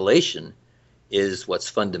 the revelation, is what's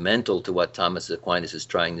fundamental to what Thomas Aquinas is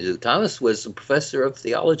trying to do. Thomas was a professor of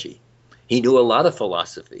theology. He knew a lot of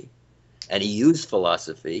philosophy, and he used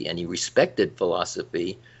philosophy, and he respected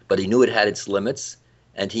philosophy, but he knew it had its limits,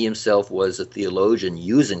 and he himself was a theologian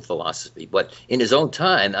using philosophy. But in his own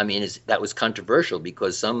time, I mean, that was controversial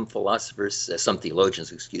because some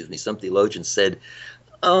theologians said,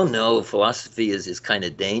 "Oh no, philosophy is kind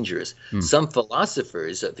of dangerous." Some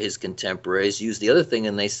philosophers of his contemporaries used the other thing,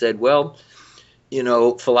 and they said, well,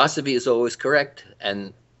 philosophy is always correct,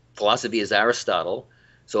 and philosophy is Aristotle.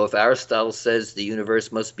 So if Aristotle says the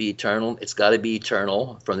universe must be eternal, it's got to be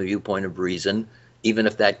eternal from the viewpoint of reason, even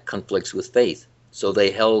if that conflicts with faith. So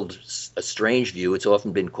they held a strange view. It's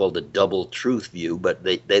often been called a double truth view, but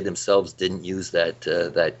they themselves didn't use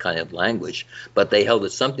that kind of language. But they held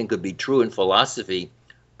that something could be true in philosophy,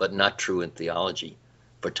 but not true in theology.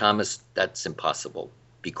 For Thomas, that's impossible,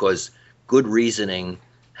 because good reasoning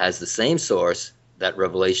has the same source that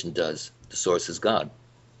revelation does. The source is God.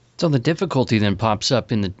 So the difficulty then pops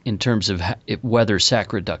up in terms of whether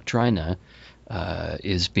sacra doctrina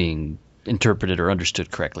is being interpreted or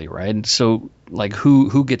understood correctly, right? So, like,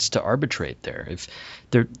 who gets to arbitrate there?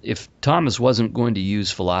 If Thomas wasn't going to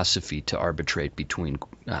use philosophy to arbitrate between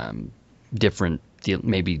different,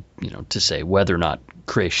 maybe to say whether or not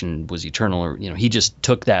creation was eternal, or he just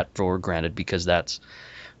took that for granted because that's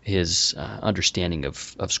his understanding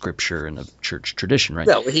of Scripture and of church tradition, right?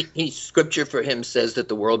 Well, Scripture for him says that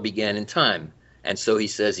the world began in time. And so he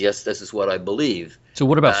says, yes, this is what I believe. So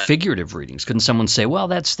what about figurative readings? Couldn't someone say, well,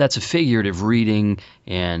 that's a figurative reading,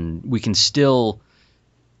 and we can still,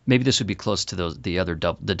 maybe this would be close to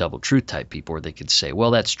the double truth type people, where they could say, well,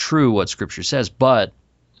 that's true what Scripture says, but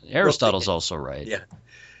Aristotle's also right. Yeah.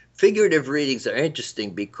 Figurative readings are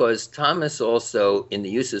interesting because Thomas also, in the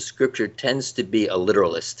use of Scripture, tends to be a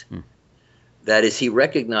literalist. That is, he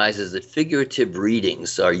recognizes that figurative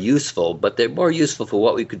readings are useful, but they're more useful for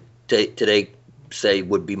what we could today say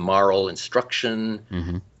would be moral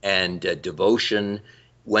instruction and devotion.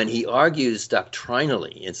 When he argues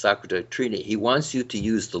doctrinally in Sacra Doctrina, he wants you to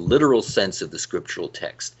use the literal sense of the scriptural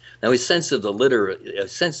text. Now, his sense of the letter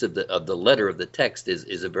of the text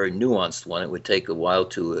is a very nuanced one. It would take a while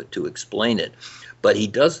to explain it, but he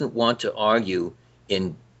doesn't want to argue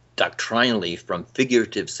in doctrinally from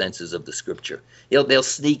figurative senses of the scripture. They'll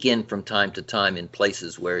sneak in from time to time in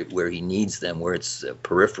places where he needs them, where it's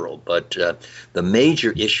peripheral. But the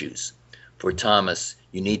major issues for Thomas,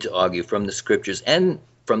 you need to argue from the scriptures and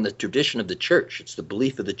from the tradition of the church. It's the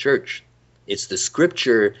belief of the church. It's the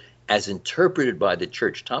scripture as interpreted by the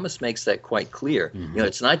church. Thomas makes that quite clear.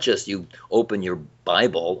 It's not just you open your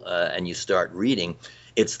Bible and you start reading.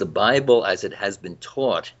 It's the Bible as it has been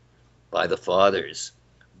taught by the fathers,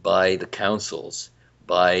 by the councils,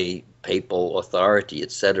 by papal authority,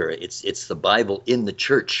 etc. It's the Bible in the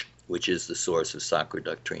church, which is the source of Sacra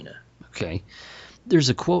Doctrina. Okay. There's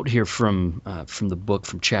a quote here from the book,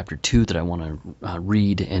 from chapter 2, that I want to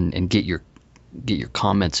read and get your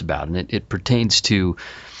comments about, and it pertains to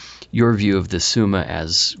your view of the Summa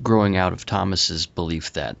as growing out of Thomas's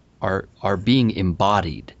belief that our being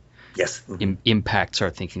embodied impacts our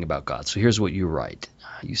thinking about God. So here's what you write.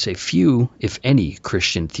 You say, few, if any,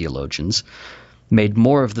 Christian theologians made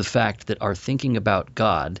more of the fact that our thinking about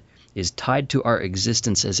God is tied to our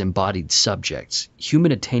existence as embodied subjects.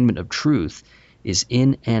 Human attainment of truth is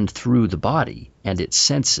in and through the body and its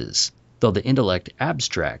senses, though the intellect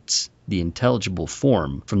abstracts the intelligible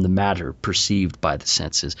form from the matter perceived by the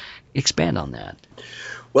senses. Expand on that.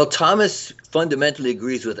 Well, Thomas fundamentally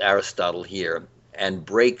agrees with Aristotle here and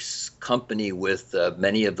breaks company with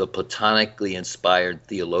many of the Platonically inspired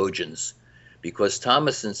theologians, because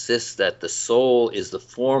Thomas insists that the soul is the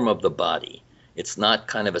form of the body. It's not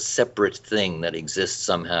kind of a separate thing that exists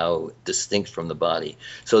somehow distinct from the body.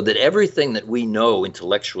 So that everything that we know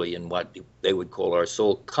intellectually in what they would call our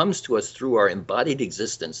soul comes to us through our embodied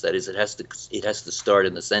existence. That is, it has to start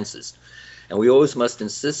in the senses. And we always must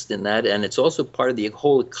insist in that. And it's also part of the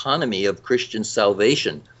whole economy of Christian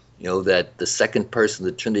salvation. That the second person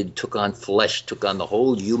of the Trinity took on flesh, took on the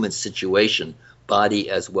whole human situation, body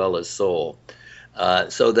as well as soul.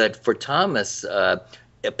 So that for Thomas,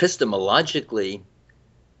 epistemologically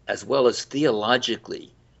as well as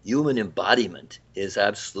theologically, human embodiment is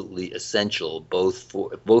absolutely essential, both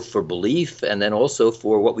for belief and then also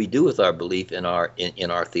for what we do with our belief in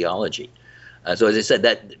our theology. So as I said,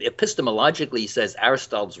 that epistemologically, he says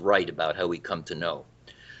Aristotle's right about how we come to know.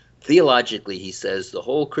 Theologically, he says the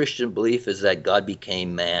whole Christian belief is that God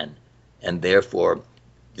became man, and therefore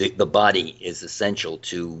the body is essential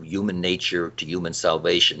to human nature, to human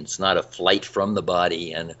salvation. It's not a flight from the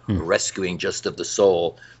body and rescuing just of the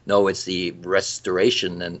soul. No, it's the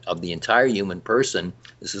restoration of the entire human person.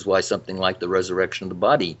 This is why something like the resurrection of the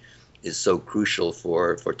body is so crucial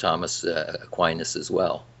for Thomas Aquinas as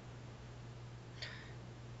well.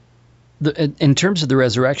 In terms of the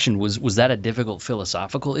resurrection, was that a difficult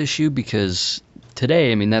philosophical issue? Because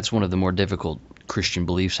today, I mean, that's one of the more difficult Christian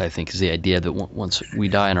beliefs, I think, is the idea that once we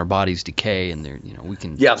die and our bodies decay, and we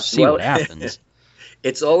can see what happens.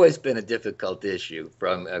 It's always been a difficult issue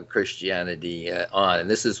from Christianity on, and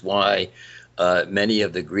this is why many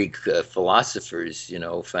of the Greek philosophers,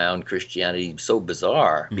 found Christianity so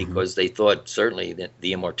bizarre, because they thought certainly that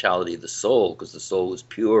the immortality of the soul, because the soul was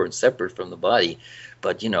pure and separate from the body,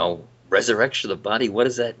 but resurrection of the body, what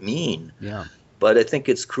does that mean? Yeah. But I think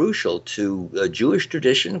it's crucial to Jewish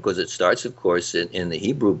tradition, because it starts, of course, in the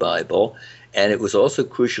Hebrew Bible, and it was also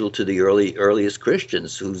crucial to the earliest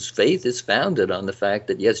Christians, whose faith is founded on the fact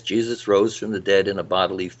that, yes, Jesus rose from the dead in a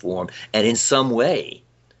bodily form, and in some way,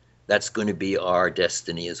 that's going to be our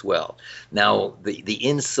destiny as well. Now, the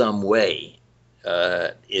in some way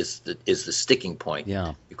is the sticking point.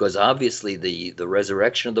 Yeah. Because obviously the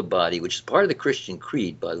resurrection of the body, which is part of the Christian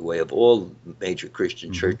creed, by the way, of all major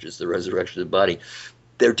Christian churches, the resurrection of the body,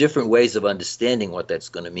 there are different ways of understanding what that's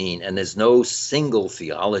going to mean, and there's no single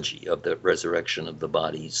theology of the resurrection of the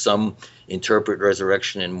body. Some interpret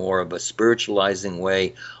resurrection in more of a spiritualizing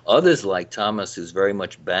way. Others, like Thomas, who's very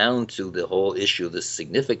much bound to the whole issue of the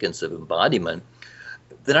significance of embodiment,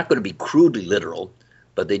 they're not going to be crudely literal,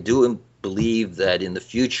 but they do believe that in the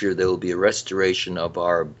future there will be a restoration of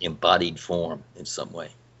our embodied form in some way.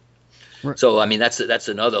 Right. So, I mean, that's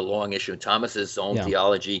another long issue. Thomas's own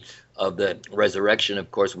theology of the resurrection,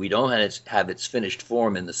 of course, we don't have its finished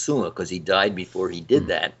form in the Summa, because he died before he did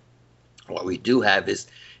that. What we do have is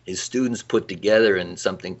his students put together in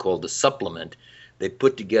something called the supplement. They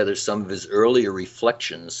put together some of his earlier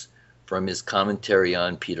reflections from his commentary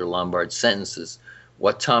on Peter Lombard's sentences.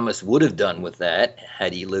 What Thomas would have done with that,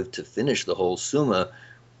 had he lived to finish the whole Summa,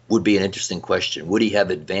 would be an interesting question. Would he have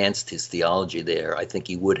advanced his theology there? I think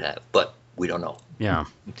he would have, but we don't know. Yeah.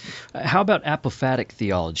 How about apophatic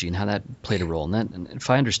theology and how that played a role in that? And if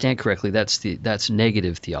I understand correctly, that's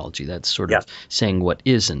negative theology. That's sort of saying what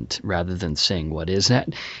isn't rather than saying what is.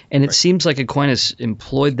 And it seems like Aquinas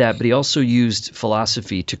employed that, but he also used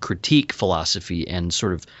philosophy to critique philosophy and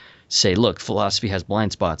sort of say, look, philosophy has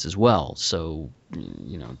blind spots as well. So,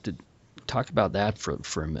 to talk about that for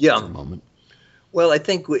a minute, for a moment. Well, I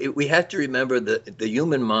think we have to remember that the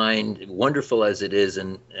human mind, wonderful as it is,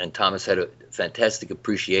 and Thomas had a fantastic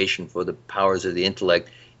appreciation for the powers of the intellect,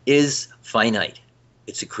 is finite.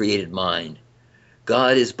 It's a created mind.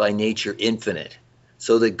 God is by nature infinite,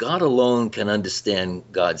 so that God alone can understand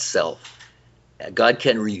God's self. God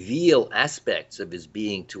can reveal aspects of his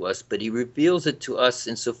being to us, but he reveals it to us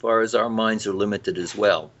insofar as our minds are limited as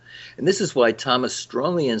well. And this is why Thomas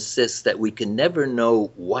strongly insists that we can never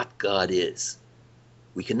know what God is.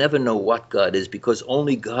 We can never know what God is, because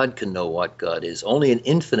only God can know what God is. Only an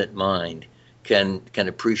infinite mind can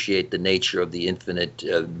appreciate the nature of the infinite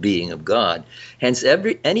being of God. Hence,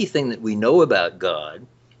 anything that we know about God,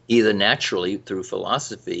 either naturally through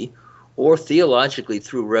philosophy or theologically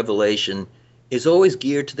through revelation, is always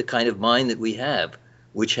geared to the kind of mind that we have,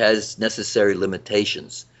 which has necessary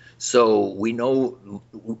limitations. So we know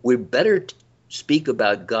we're better to speak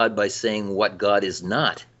about God by saying what God is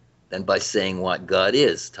not than by saying what God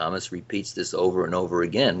is. Thomas repeats this over and over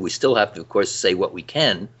again. We still have to, of course, say what we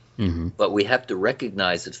can, but we have to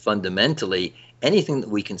recognize that fundamentally anything that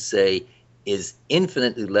we can say is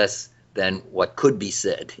infinitely less than what could be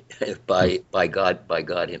said by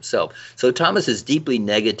God himself. So Thomas is deeply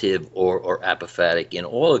negative or apophatic in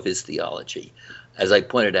all of his theology. As I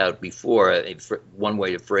pointed out before, one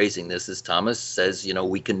way of phrasing this is Thomas says,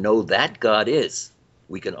 we can know that God is.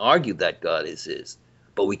 We can argue that God is.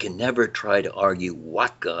 But we can never try to argue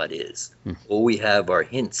what God is. All we have are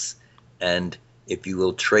hints and, if you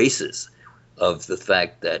will, traces of the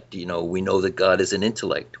fact that, we know that God is an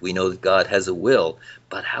intellect. We know that God has a will.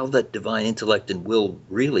 But how that divine intellect and will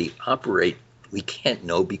really operate, we can't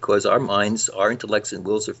know, because our minds, our intellects and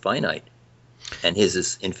wills are finite, and his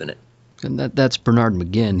is infinite. And that's Bernard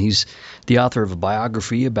McGinn. He's the author of a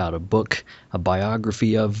biography about a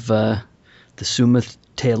biography of the Summa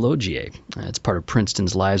theologiae. It's part of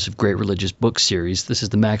Princeton's Lives of Great Religious Book series. This is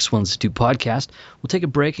the Maxwell Institute podcast. We'll take a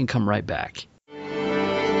break and come right back.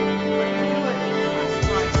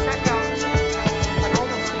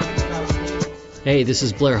 Hey, this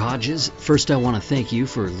is Blair Hodges. First, I want to thank you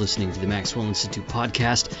for listening to the Maxwell Institute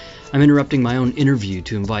podcast. I'm interrupting my own interview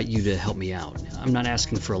to invite you to help me out. I'm not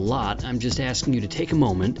asking for a lot. I'm just asking you to take a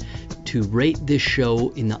moment to rate this show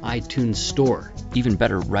in the iTunes store. Even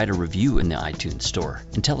better, write a review in the iTunes store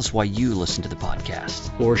and tell us why you listen to the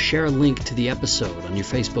podcast. Or share a link to the episode on your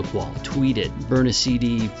Facebook wall. Tweet it. Burn a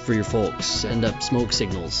CD for your folks. Send up smoke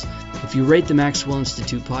signals. If you rate the Maxwell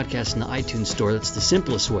Institute podcast in the iTunes store, that's the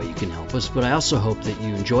simplest way you can help us. But I also hope that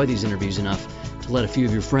you enjoy these interviews enough to let a few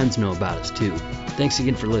of your friends know about us too. Thanks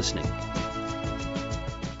again for listening.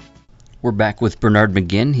 We're back with Bernard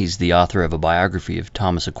McGinn. He's the author of a biography of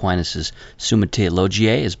Thomas Aquinas' Summa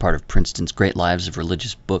theologiae as part of Princeton's Great Lives of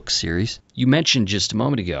Religious Book series. You mentioned just a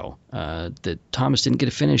moment ago that Thomas didn't get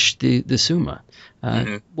to finish the Summa.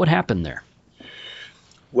 What happened there?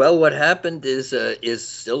 Well, what happened is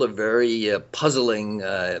still a very puzzling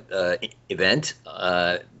event.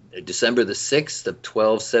 December the 6th of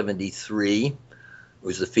 1273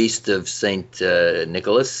 was the feast of St.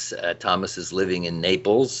 Nicholas. Thomas is living in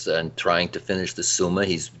Naples and trying to finish the Summa.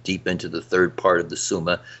 He's deep into the third part of the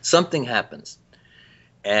Summa. Something happens,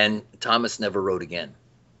 and Thomas never wrote again.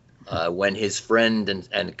 When his friend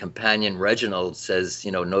and companion Reginald says,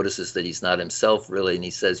 notices that he's not himself really, and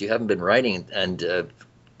he says, "You haven't been writing," and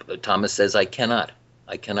Thomas says, I cannot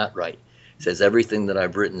write. He says, everything that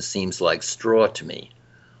I've written seems like straw to me.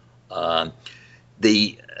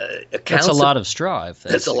 The accounts... That's a lot of straw.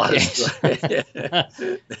 That's a lot of straw.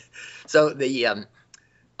 So the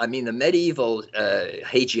medieval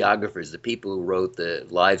hagiographers, the people who wrote the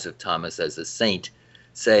lives of Thomas as a saint,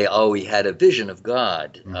 say, oh, he had a vision of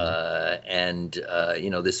God. And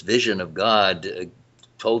this vision of God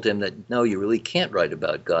told him that, no, you really can't write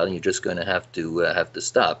about God, and you're just going to have to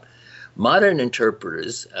stop. Modern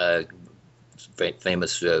interpreters,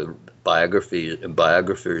 famous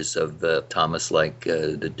biographers of Thomas, like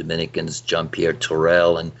the Dominicans, Jean-Pierre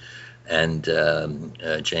Torel and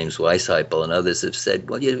James Weishaupt and others, have said,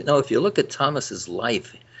 well, if you look at Thomas's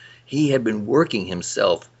life, he had been working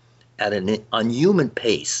himself at an unhuman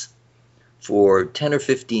pace for 10 or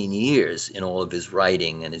 15 years in all of his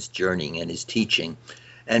writing and his journeying and his teaching.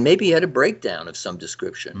 And maybe he had a breakdown of some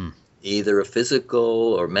description, either a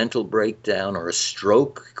physical or mental breakdown or a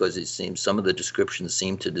stroke, because it seems some of the descriptions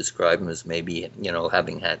seem to describe him as maybe,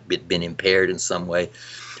 having been impaired in some way.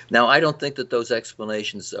 Now, I don't think that those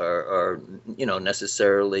explanations are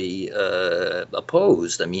necessarily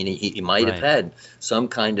opposed. I mean, he might have had some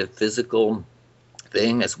kind of physical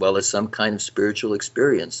thing as well as some kind of spiritual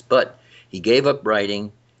experience, but he gave up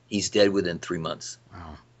writing. He's dead within 3 months.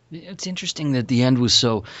 Wow. It's interesting that the end was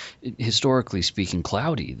so, historically speaking,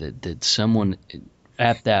 cloudy, that someone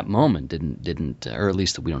at that moment didn't, or at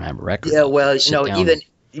least that we don't have a record. Yeah,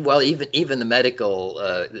 well, even the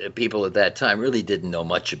medical people at that time really didn't know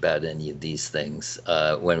much about any of these things.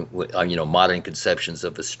 When modern conceptions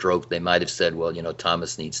of a stroke, they might have said, well,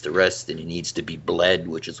 Thomas needs to rest and he needs to be bled,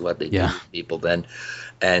 which is what they did to people then,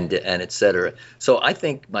 and et cetera. So I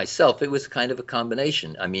think myself, it was kind of a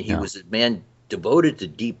combination. I mean, he was a man devoted to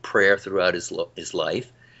deep prayer throughout his life,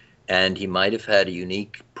 and he might have had a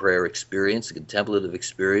unique prayer experience, a contemplative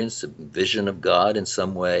experience, a vision of God in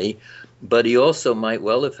some way, but he also might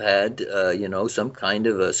well have had, some kind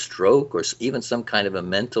of a stroke or even some kind of a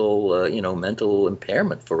mental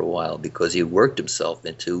impairment for a while, because he worked himself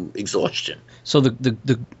into exhaustion. So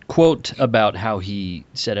the quote about how he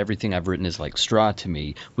said everything I've written is like straw to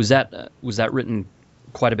me, was that written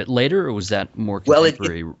quite a bit later, or was that more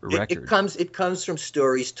contemporary record? It comes from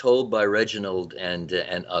stories told by Reginald and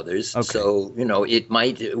others. Okay. So it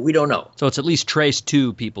might, we don't know. So it's at least traced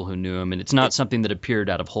to people who knew him, and it's not something that appeared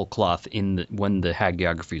out of whole cloth when the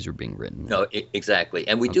hagiographies were being written. No, exactly.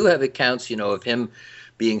 And we do have accounts, of him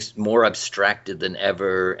being more abstracted than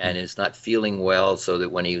ever and is not feeling well, so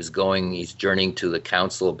that when he's journeying to the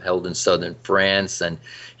council held in southern France, and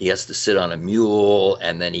he has to sit on a mule,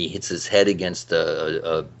 and then he hits his head against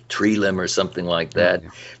a tree limb or something like that.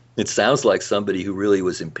 It sounds like somebody who really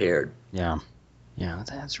was impaired. Yeah,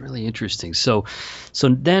 that's really interesting. So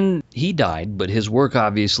then he died, but his work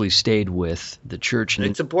obviously stayed with the church. And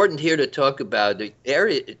it's important here to talk about the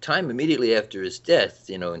time immediately after his death,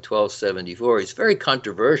 in 1274. It's very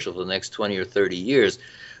controversial for the next 20 or 30 years.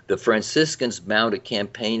 The Franciscans mount a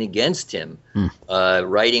campaign against him,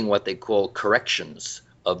 writing what they call corrections,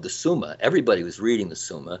 of the Summa. Everybody was reading the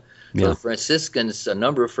Summa. So the Franciscans, a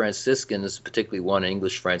number of Franciscans, particularly one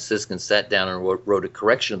English Franciscan, sat down and wrote a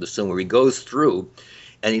correction of the Summa where he goes through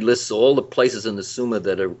and he lists all the places in the Summa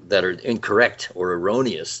that are incorrect or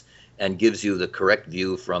erroneous and gives you the correct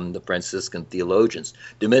view from the Franciscan theologians.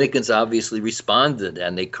 Dominicans obviously responded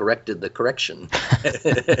and they corrected the correction,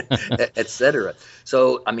 etc.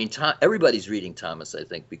 So, I mean, everybody's reading Thomas, I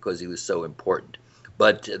think, because he was so important.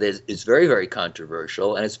 But it's very, very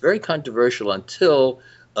controversial, and it's very controversial until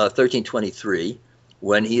 1323,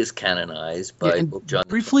 when he is canonized by Pope John.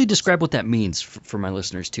 Briefly describe what that means for my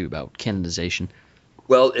listeners, too, about canonization.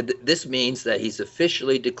 Well, this means that he's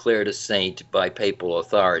officially declared a saint by papal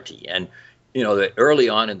authority. And, you know, early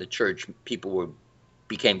on in the church, people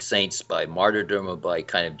became saints by martyrdom or by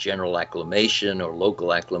kind of general acclamation or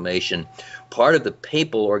local acclamation. Part of the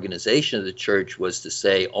papal organization of the church was to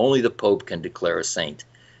say only the Pope can declare a saint.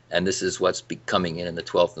 And this is what's coming in the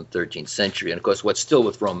 12th and 13th century. And, of course, what's still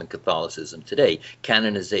with Roman Catholicism today.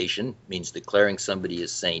 Canonization means declaring somebody a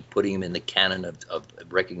saint, putting him in the canon of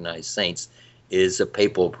recognized saints, is a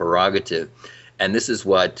papal prerogative. And this is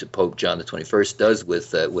what Pope John the 21st does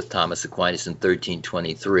with Thomas Aquinas in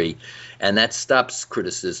 1323. And that stops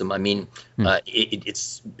criticism. I mean,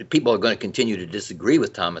 it's people are going to continue to disagree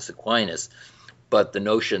with Thomas Aquinas. But the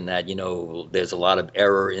notion that, you know, there's a lot of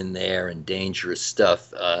error in there and dangerous stuff,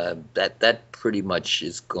 that pretty much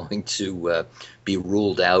is going to be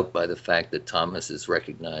ruled out by the fact that Thomas is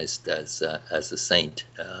recognized as a saint.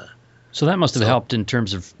 So that must have helped in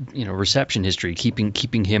terms of, you know, reception history,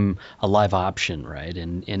 keeping him a live option, right?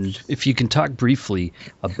 And if you can talk briefly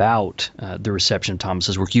about the reception of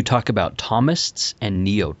Thomas's work, you talk about Thomists and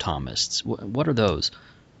Neo-Thomists. What are those?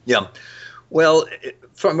 Yeah. Well,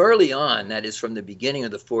 from early on, that is from the beginning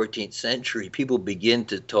of the 14th century, people begin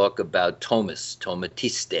to talk about Thomists,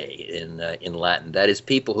 Thomatiste in Latin. That is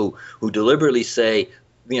people who deliberately say,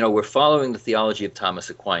 you know, we're following the theology of Thomas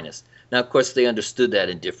Aquinas. Now, of course, they understood that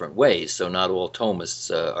in different ways, so not all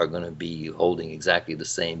Thomists are going to be holding exactly the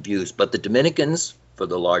same views. But the Dominicans, for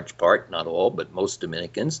the large part, not all, but most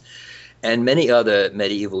Dominicans, and many other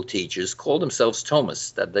medieval teachers called themselves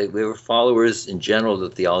Thomists, that they were followers in general of the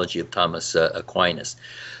theology of Thomas Aquinas.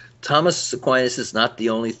 Thomas Aquinas is not the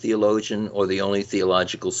only theologian or the only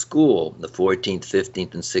theological school in the 14th,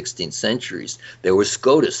 15th, and 16th centuries. There were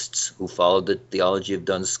Scotists who followed the theology of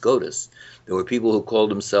Duns Scotus. There were people who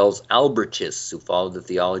called themselves Albertists who followed the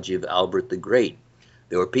theology of Albert the Great.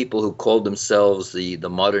 There were people who called themselves the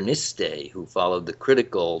Moderniste, who followed the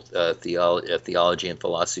critical theology and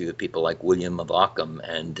philosophy of people like William of Ockham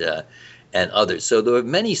and others. So there were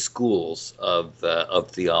many schools of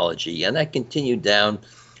theology, and that continued down,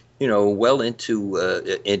 you know, well into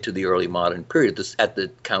the early modern period. At the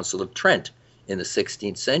Council of Trent in the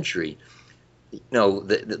 16th century, you know,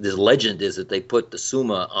 the legend is that they put the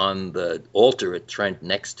Summa on the altar at Trent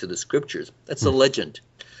next to the Scriptures. That's a legend.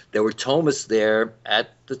 There were Thomists there at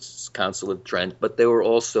the Council of Trent, but there were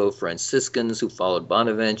also Franciscans who followed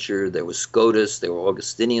Bonaventure. There were Scotists, there were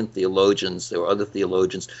Augustinian theologians, there were other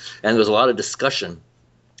theologians, and there was a lot of discussion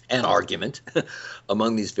and argument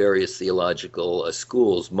among these various theological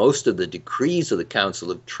schools. Most of the decrees of the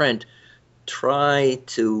Council of Trent try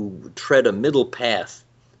to tread a middle path,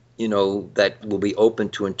 you know, that will be open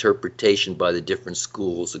to interpretation by the different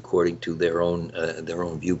schools according to their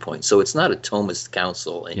own viewpoint. So it's not a Thomist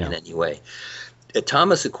council in any way.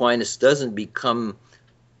 Thomas Aquinas doesn't become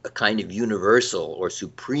a kind of universal or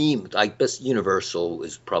supreme. I guess universal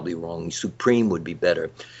is probably wrong. Supreme would be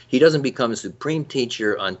better. He doesn't become a supreme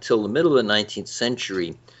teacher until the middle of the 19th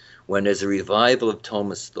century, when there's a revival of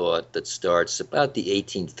Thomist thought that starts about the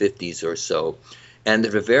 1850s or so, and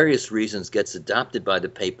for various reasons gets adopted by the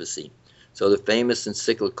papacy. So the famous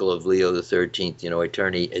encyclical of Leo XIII, you know,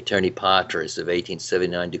 Aeterni Patris of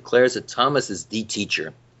 1879, declares that Thomas is the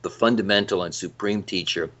teacher, the fundamental and supreme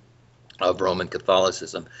teacher of Roman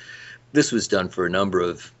Catholicism. This was done for a number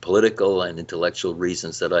of political and intellectual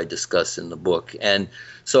reasons that I discuss in the book. And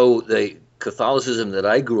so the Catholicism that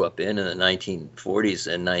I grew up in the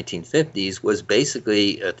 1940s and 1950s was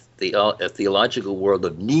basically a theological world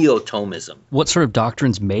of Neo-Thomism. What sort of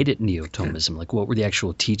doctrines made it Neo-Thomism? Like, what were the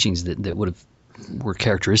actual teachings that were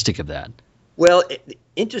characteristic of that? Well,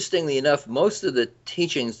 interestingly enough, most of the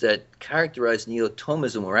teachings that characterized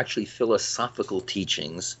Neo-Thomism were actually philosophical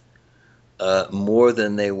teachings more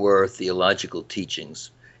than they were theological teachings.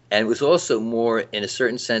 And it was also more, in a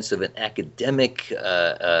certain sense, of an academic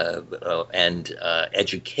and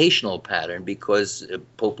educational pattern, because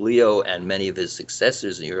Pope Leo and many of his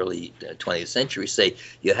successors in the early 20th century say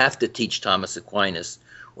you have to teach Thomas Aquinas,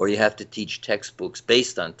 or you have to teach textbooks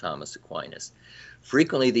based on Thomas Aquinas.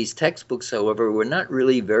 Frequently, these textbooks, however, were not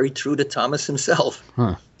really very true to Thomas himself.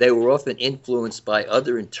 Huh. They were often influenced by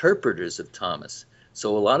other interpreters of Thomas.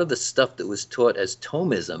 So a lot of the stuff that was taught as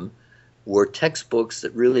Thomism were textbooks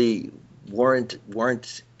that really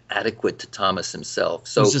weren't adequate to Thomas himself.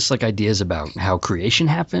 So was this like ideas about how creation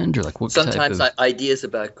happened, or like what sometimes type of... ideas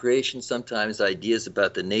about creation, sometimes ideas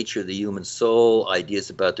about the nature of the human soul, ideas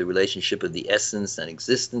about the relationship of the essence and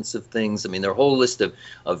existence of things. I mean, there are a whole list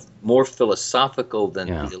of more philosophical than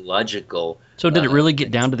theological. So did it really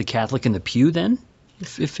get down to the Catholic in the pew then?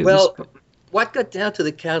 If it Well, was... what got down to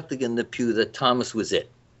the Catholic in the pew, that Thomas was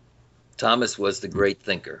it. Thomas was the great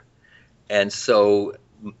thinker. And so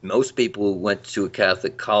most people who went to a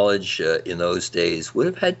Catholic college in those days would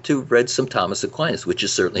have had to have read some Thomas Aquinas, which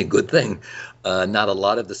is certainly a good thing. Not a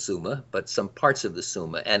lot of the Summa, but some parts of the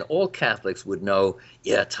Summa. And all Catholics would know,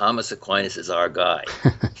 yeah, Thomas Aquinas is our guy.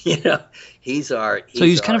 You know, he's our... So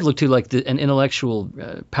he's kind of looked to like an intellectual,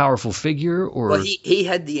 powerful figure, or... Well, he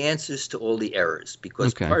had the answers to all the errors,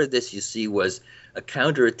 because part of this, you see, was a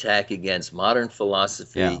counterattack against modern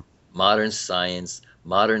philosophy, modern science,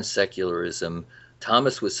 modern secularism.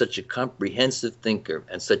 Thomas was such a comprehensive thinker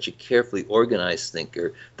and such a carefully organized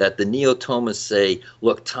thinker that the Neo-Thomists say,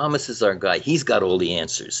 look, Thomas is our guy. He's got all the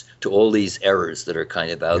answers to all these errors that are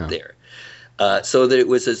kind of out there. So that it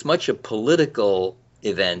was as much a political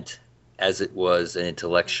event as it was an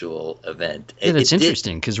intellectual event. Yeah, that's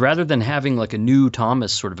interesting, because rather than having like a new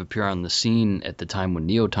Thomas sort of appear on the scene at the time when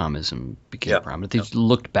Neo-Thomism became prominent, they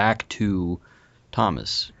looked back to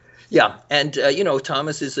Thomas. Yeah, and you know,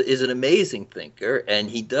 Thomas is an amazing thinker, and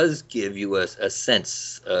he does give you a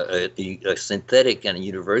sense, a synthetic and a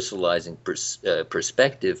universalizing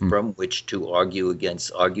perspective from which to argue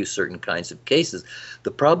certain kinds of cases.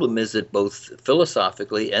 The problem is that both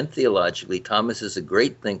philosophically and theologically, Thomas is a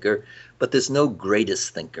great thinker, but there's no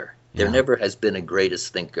greatest thinker. There never has been a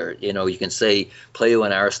greatest thinker. You know, you can say Plato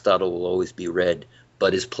and Aristotle will always be read,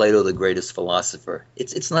 but is Plato the greatest philosopher?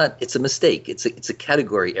 It's not. It's a mistake. It's a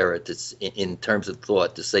category error in terms of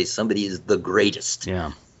thought to say somebody is the greatest.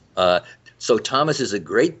 Yeah. So Thomas is a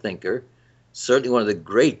great thinker, certainly one of the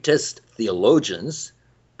greatest theologians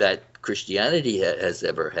that Christianity has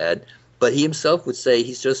ever had. But he himself would say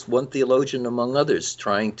he's just one theologian among others,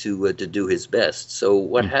 trying to do his best. So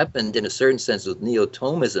what happened, in a certain sense, with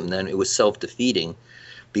Neo-Thomism, then it was self-defeating,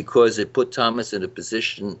 because it put Thomas in a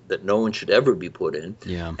position that no one should ever be put in.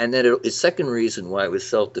 Yeah. And then the second reason why it was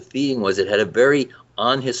self-defeating was it had a very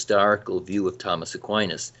unhistorical view of Thomas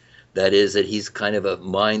Aquinas. That is, that he's kind of a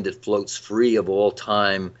mind that floats free of all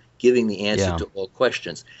time, giving the answer to all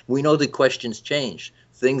questions. We know that questions change.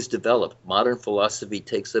 Things develop. Modern philosophy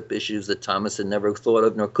takes up issues that Thomas had never thought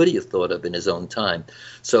of, nor could he have thought of in his own time.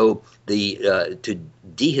 So to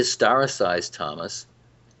dehistoricize Thomas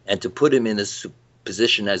and to put him in this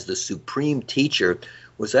position as the supreme teacher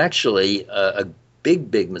was actually a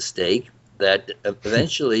big mistake that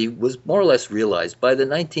eventually was more or less realized by the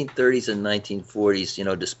 1930s and 1940s. You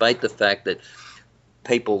know, despite the fact that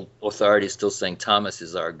papal authority is still saying Thomas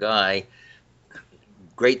is our guy,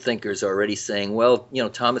 great thinkers are already saying, well, you know,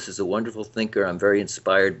 Thomas is a wonderful thinker. I'm very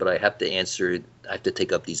inspired, but I have to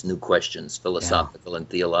take up these new questions, philosophical and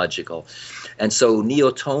theological. And so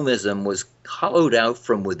Neo-Thomism was hollowed out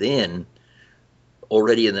from within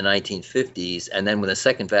already in the 1950s, and then when the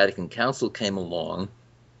Second Vatican Council came along,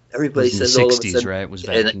 everybody says all of a sudden, right? It was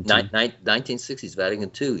Vatican II. 1960s, Vatican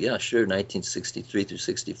II, yeah, sure, 1963 through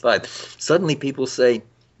 65. Suddenly people say,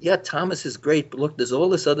 yeah, Thomas is great, but look, there's all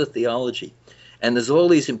this other theology, and there's all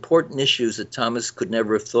these important issues that Thomas could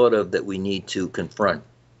never have thought of that we need to confront.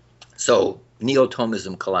 So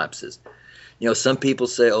Neo-Thomism collapses. You know, some people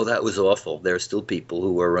say, oh, that was awful. There are still people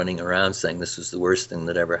who are running around saying this was the worst thing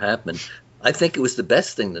that ever happened. I think it was the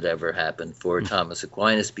best thing that ever happened for Thomas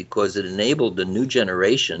Aquinas, because it enabled a new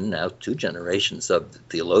generation, now 2 generations of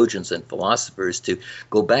theologians and philosophers, to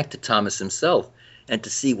go back to Thomas himself and to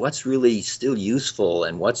see what's really still useful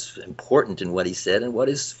and what's important in what he said and what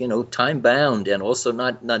is, you know, time-bound and also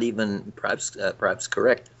not even perhaps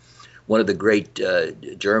correct. One of the great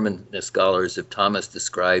German scholars of Thomas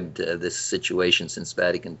described this situation since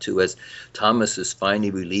Vatican II as Thomas is finally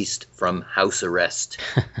released from house arrest.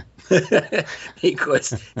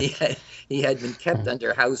 Because he had been kept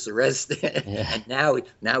under house arrest, and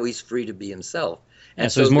now he's free to be himself.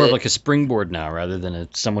 And so it's more like a springboard now, rather than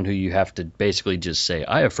someone who you have to basically just say,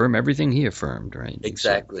 I affirm everything he affirmed, right?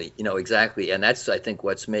 Exactly. Exactly. And that's, I think,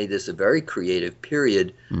 what's made this a very creative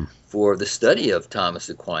period for the study of Thomas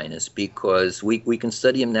Aquinas, because we can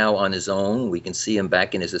study him now on his own. We can see him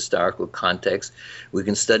back in his historical context. We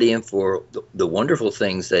can study him for the wonderful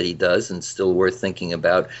things that he does and still worth thinking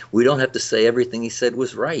about. We don't have to say everything he said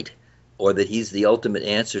was right, or that he's the ultimate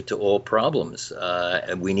answer to all problems.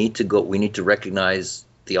 And we need to recognize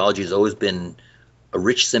theology has always been a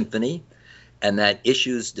rich symphony, and that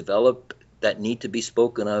issues develop that need to be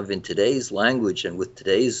spoken of in today's language and with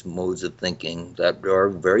today's modes of thinking that are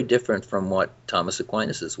very different from what Thomas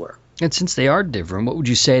Aquinas's were. And since they are different, what would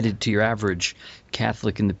you say to your average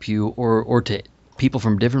Catholic in the pew, or to people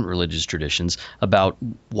from different religious traditions, about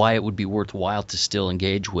why it would be worthwhile to still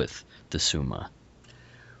engage with the Summa?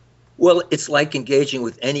 Well, it's like engaging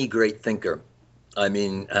with any great thinker. I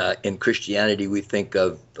mean, in Christianity, we think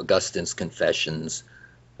of Augustine's Confessions,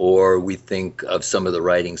 or we think of some of the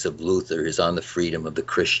writings of Luther, his On the Freedom of the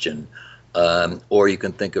Christian, or you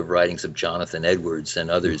can think of writings of Jonathan Edwards and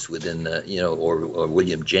others within the, or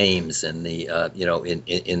William James and the,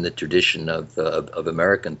 in the tradition of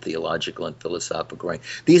American theological and philosophical writing.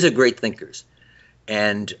 These are great thinkers,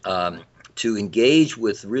 and to engage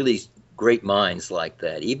with really great minds like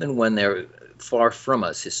that, even when they're far from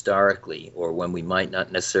us historically, or when we might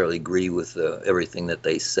not necessarily agree with everything that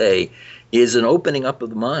they say, is an opening up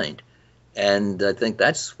of the mind. And I think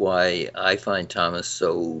that's why I find Thomas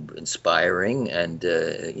so inspiring and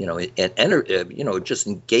just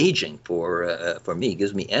engaging for me. It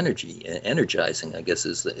gives me energy. Energizing, I guess,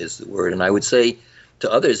 is the word. And I would say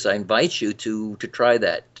to others, I invite you to try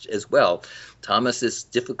that as well. Thomas is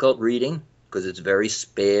difficult reading, because it's very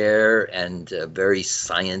spare and very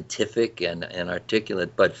scientific and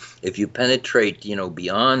articulate. But if you penetrate,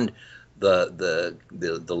 beyond the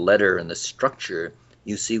letter and the structure,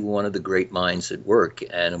 you see one of the great minds at work,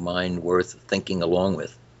 and a mind worth thinking along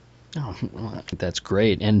with. Oh, well, I think that's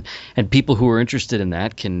great. And people who are interested in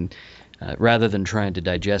that can, rather than trying to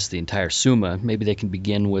digest the entire Summa, maybe they can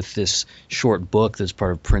begin with this short book that's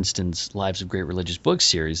part of Princeton's Lives of Great Religious Books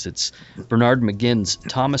series. It's Bernard McGinn's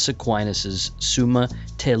Thomas Aquinas' Summa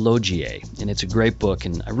theologiae, and it's a great book,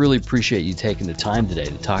 and I really appreciate you taking the time today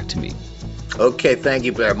to talk to me. Okay, thank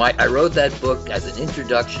you, Blair. I wrote that book as an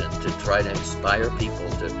introduction to try to inspire people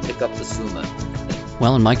to pick up the Summa.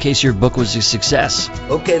 Well, in my case, your book was a success.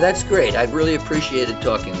 Okay, that's great. I really appreciated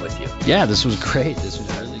talking with you. Yeah, this was great. This was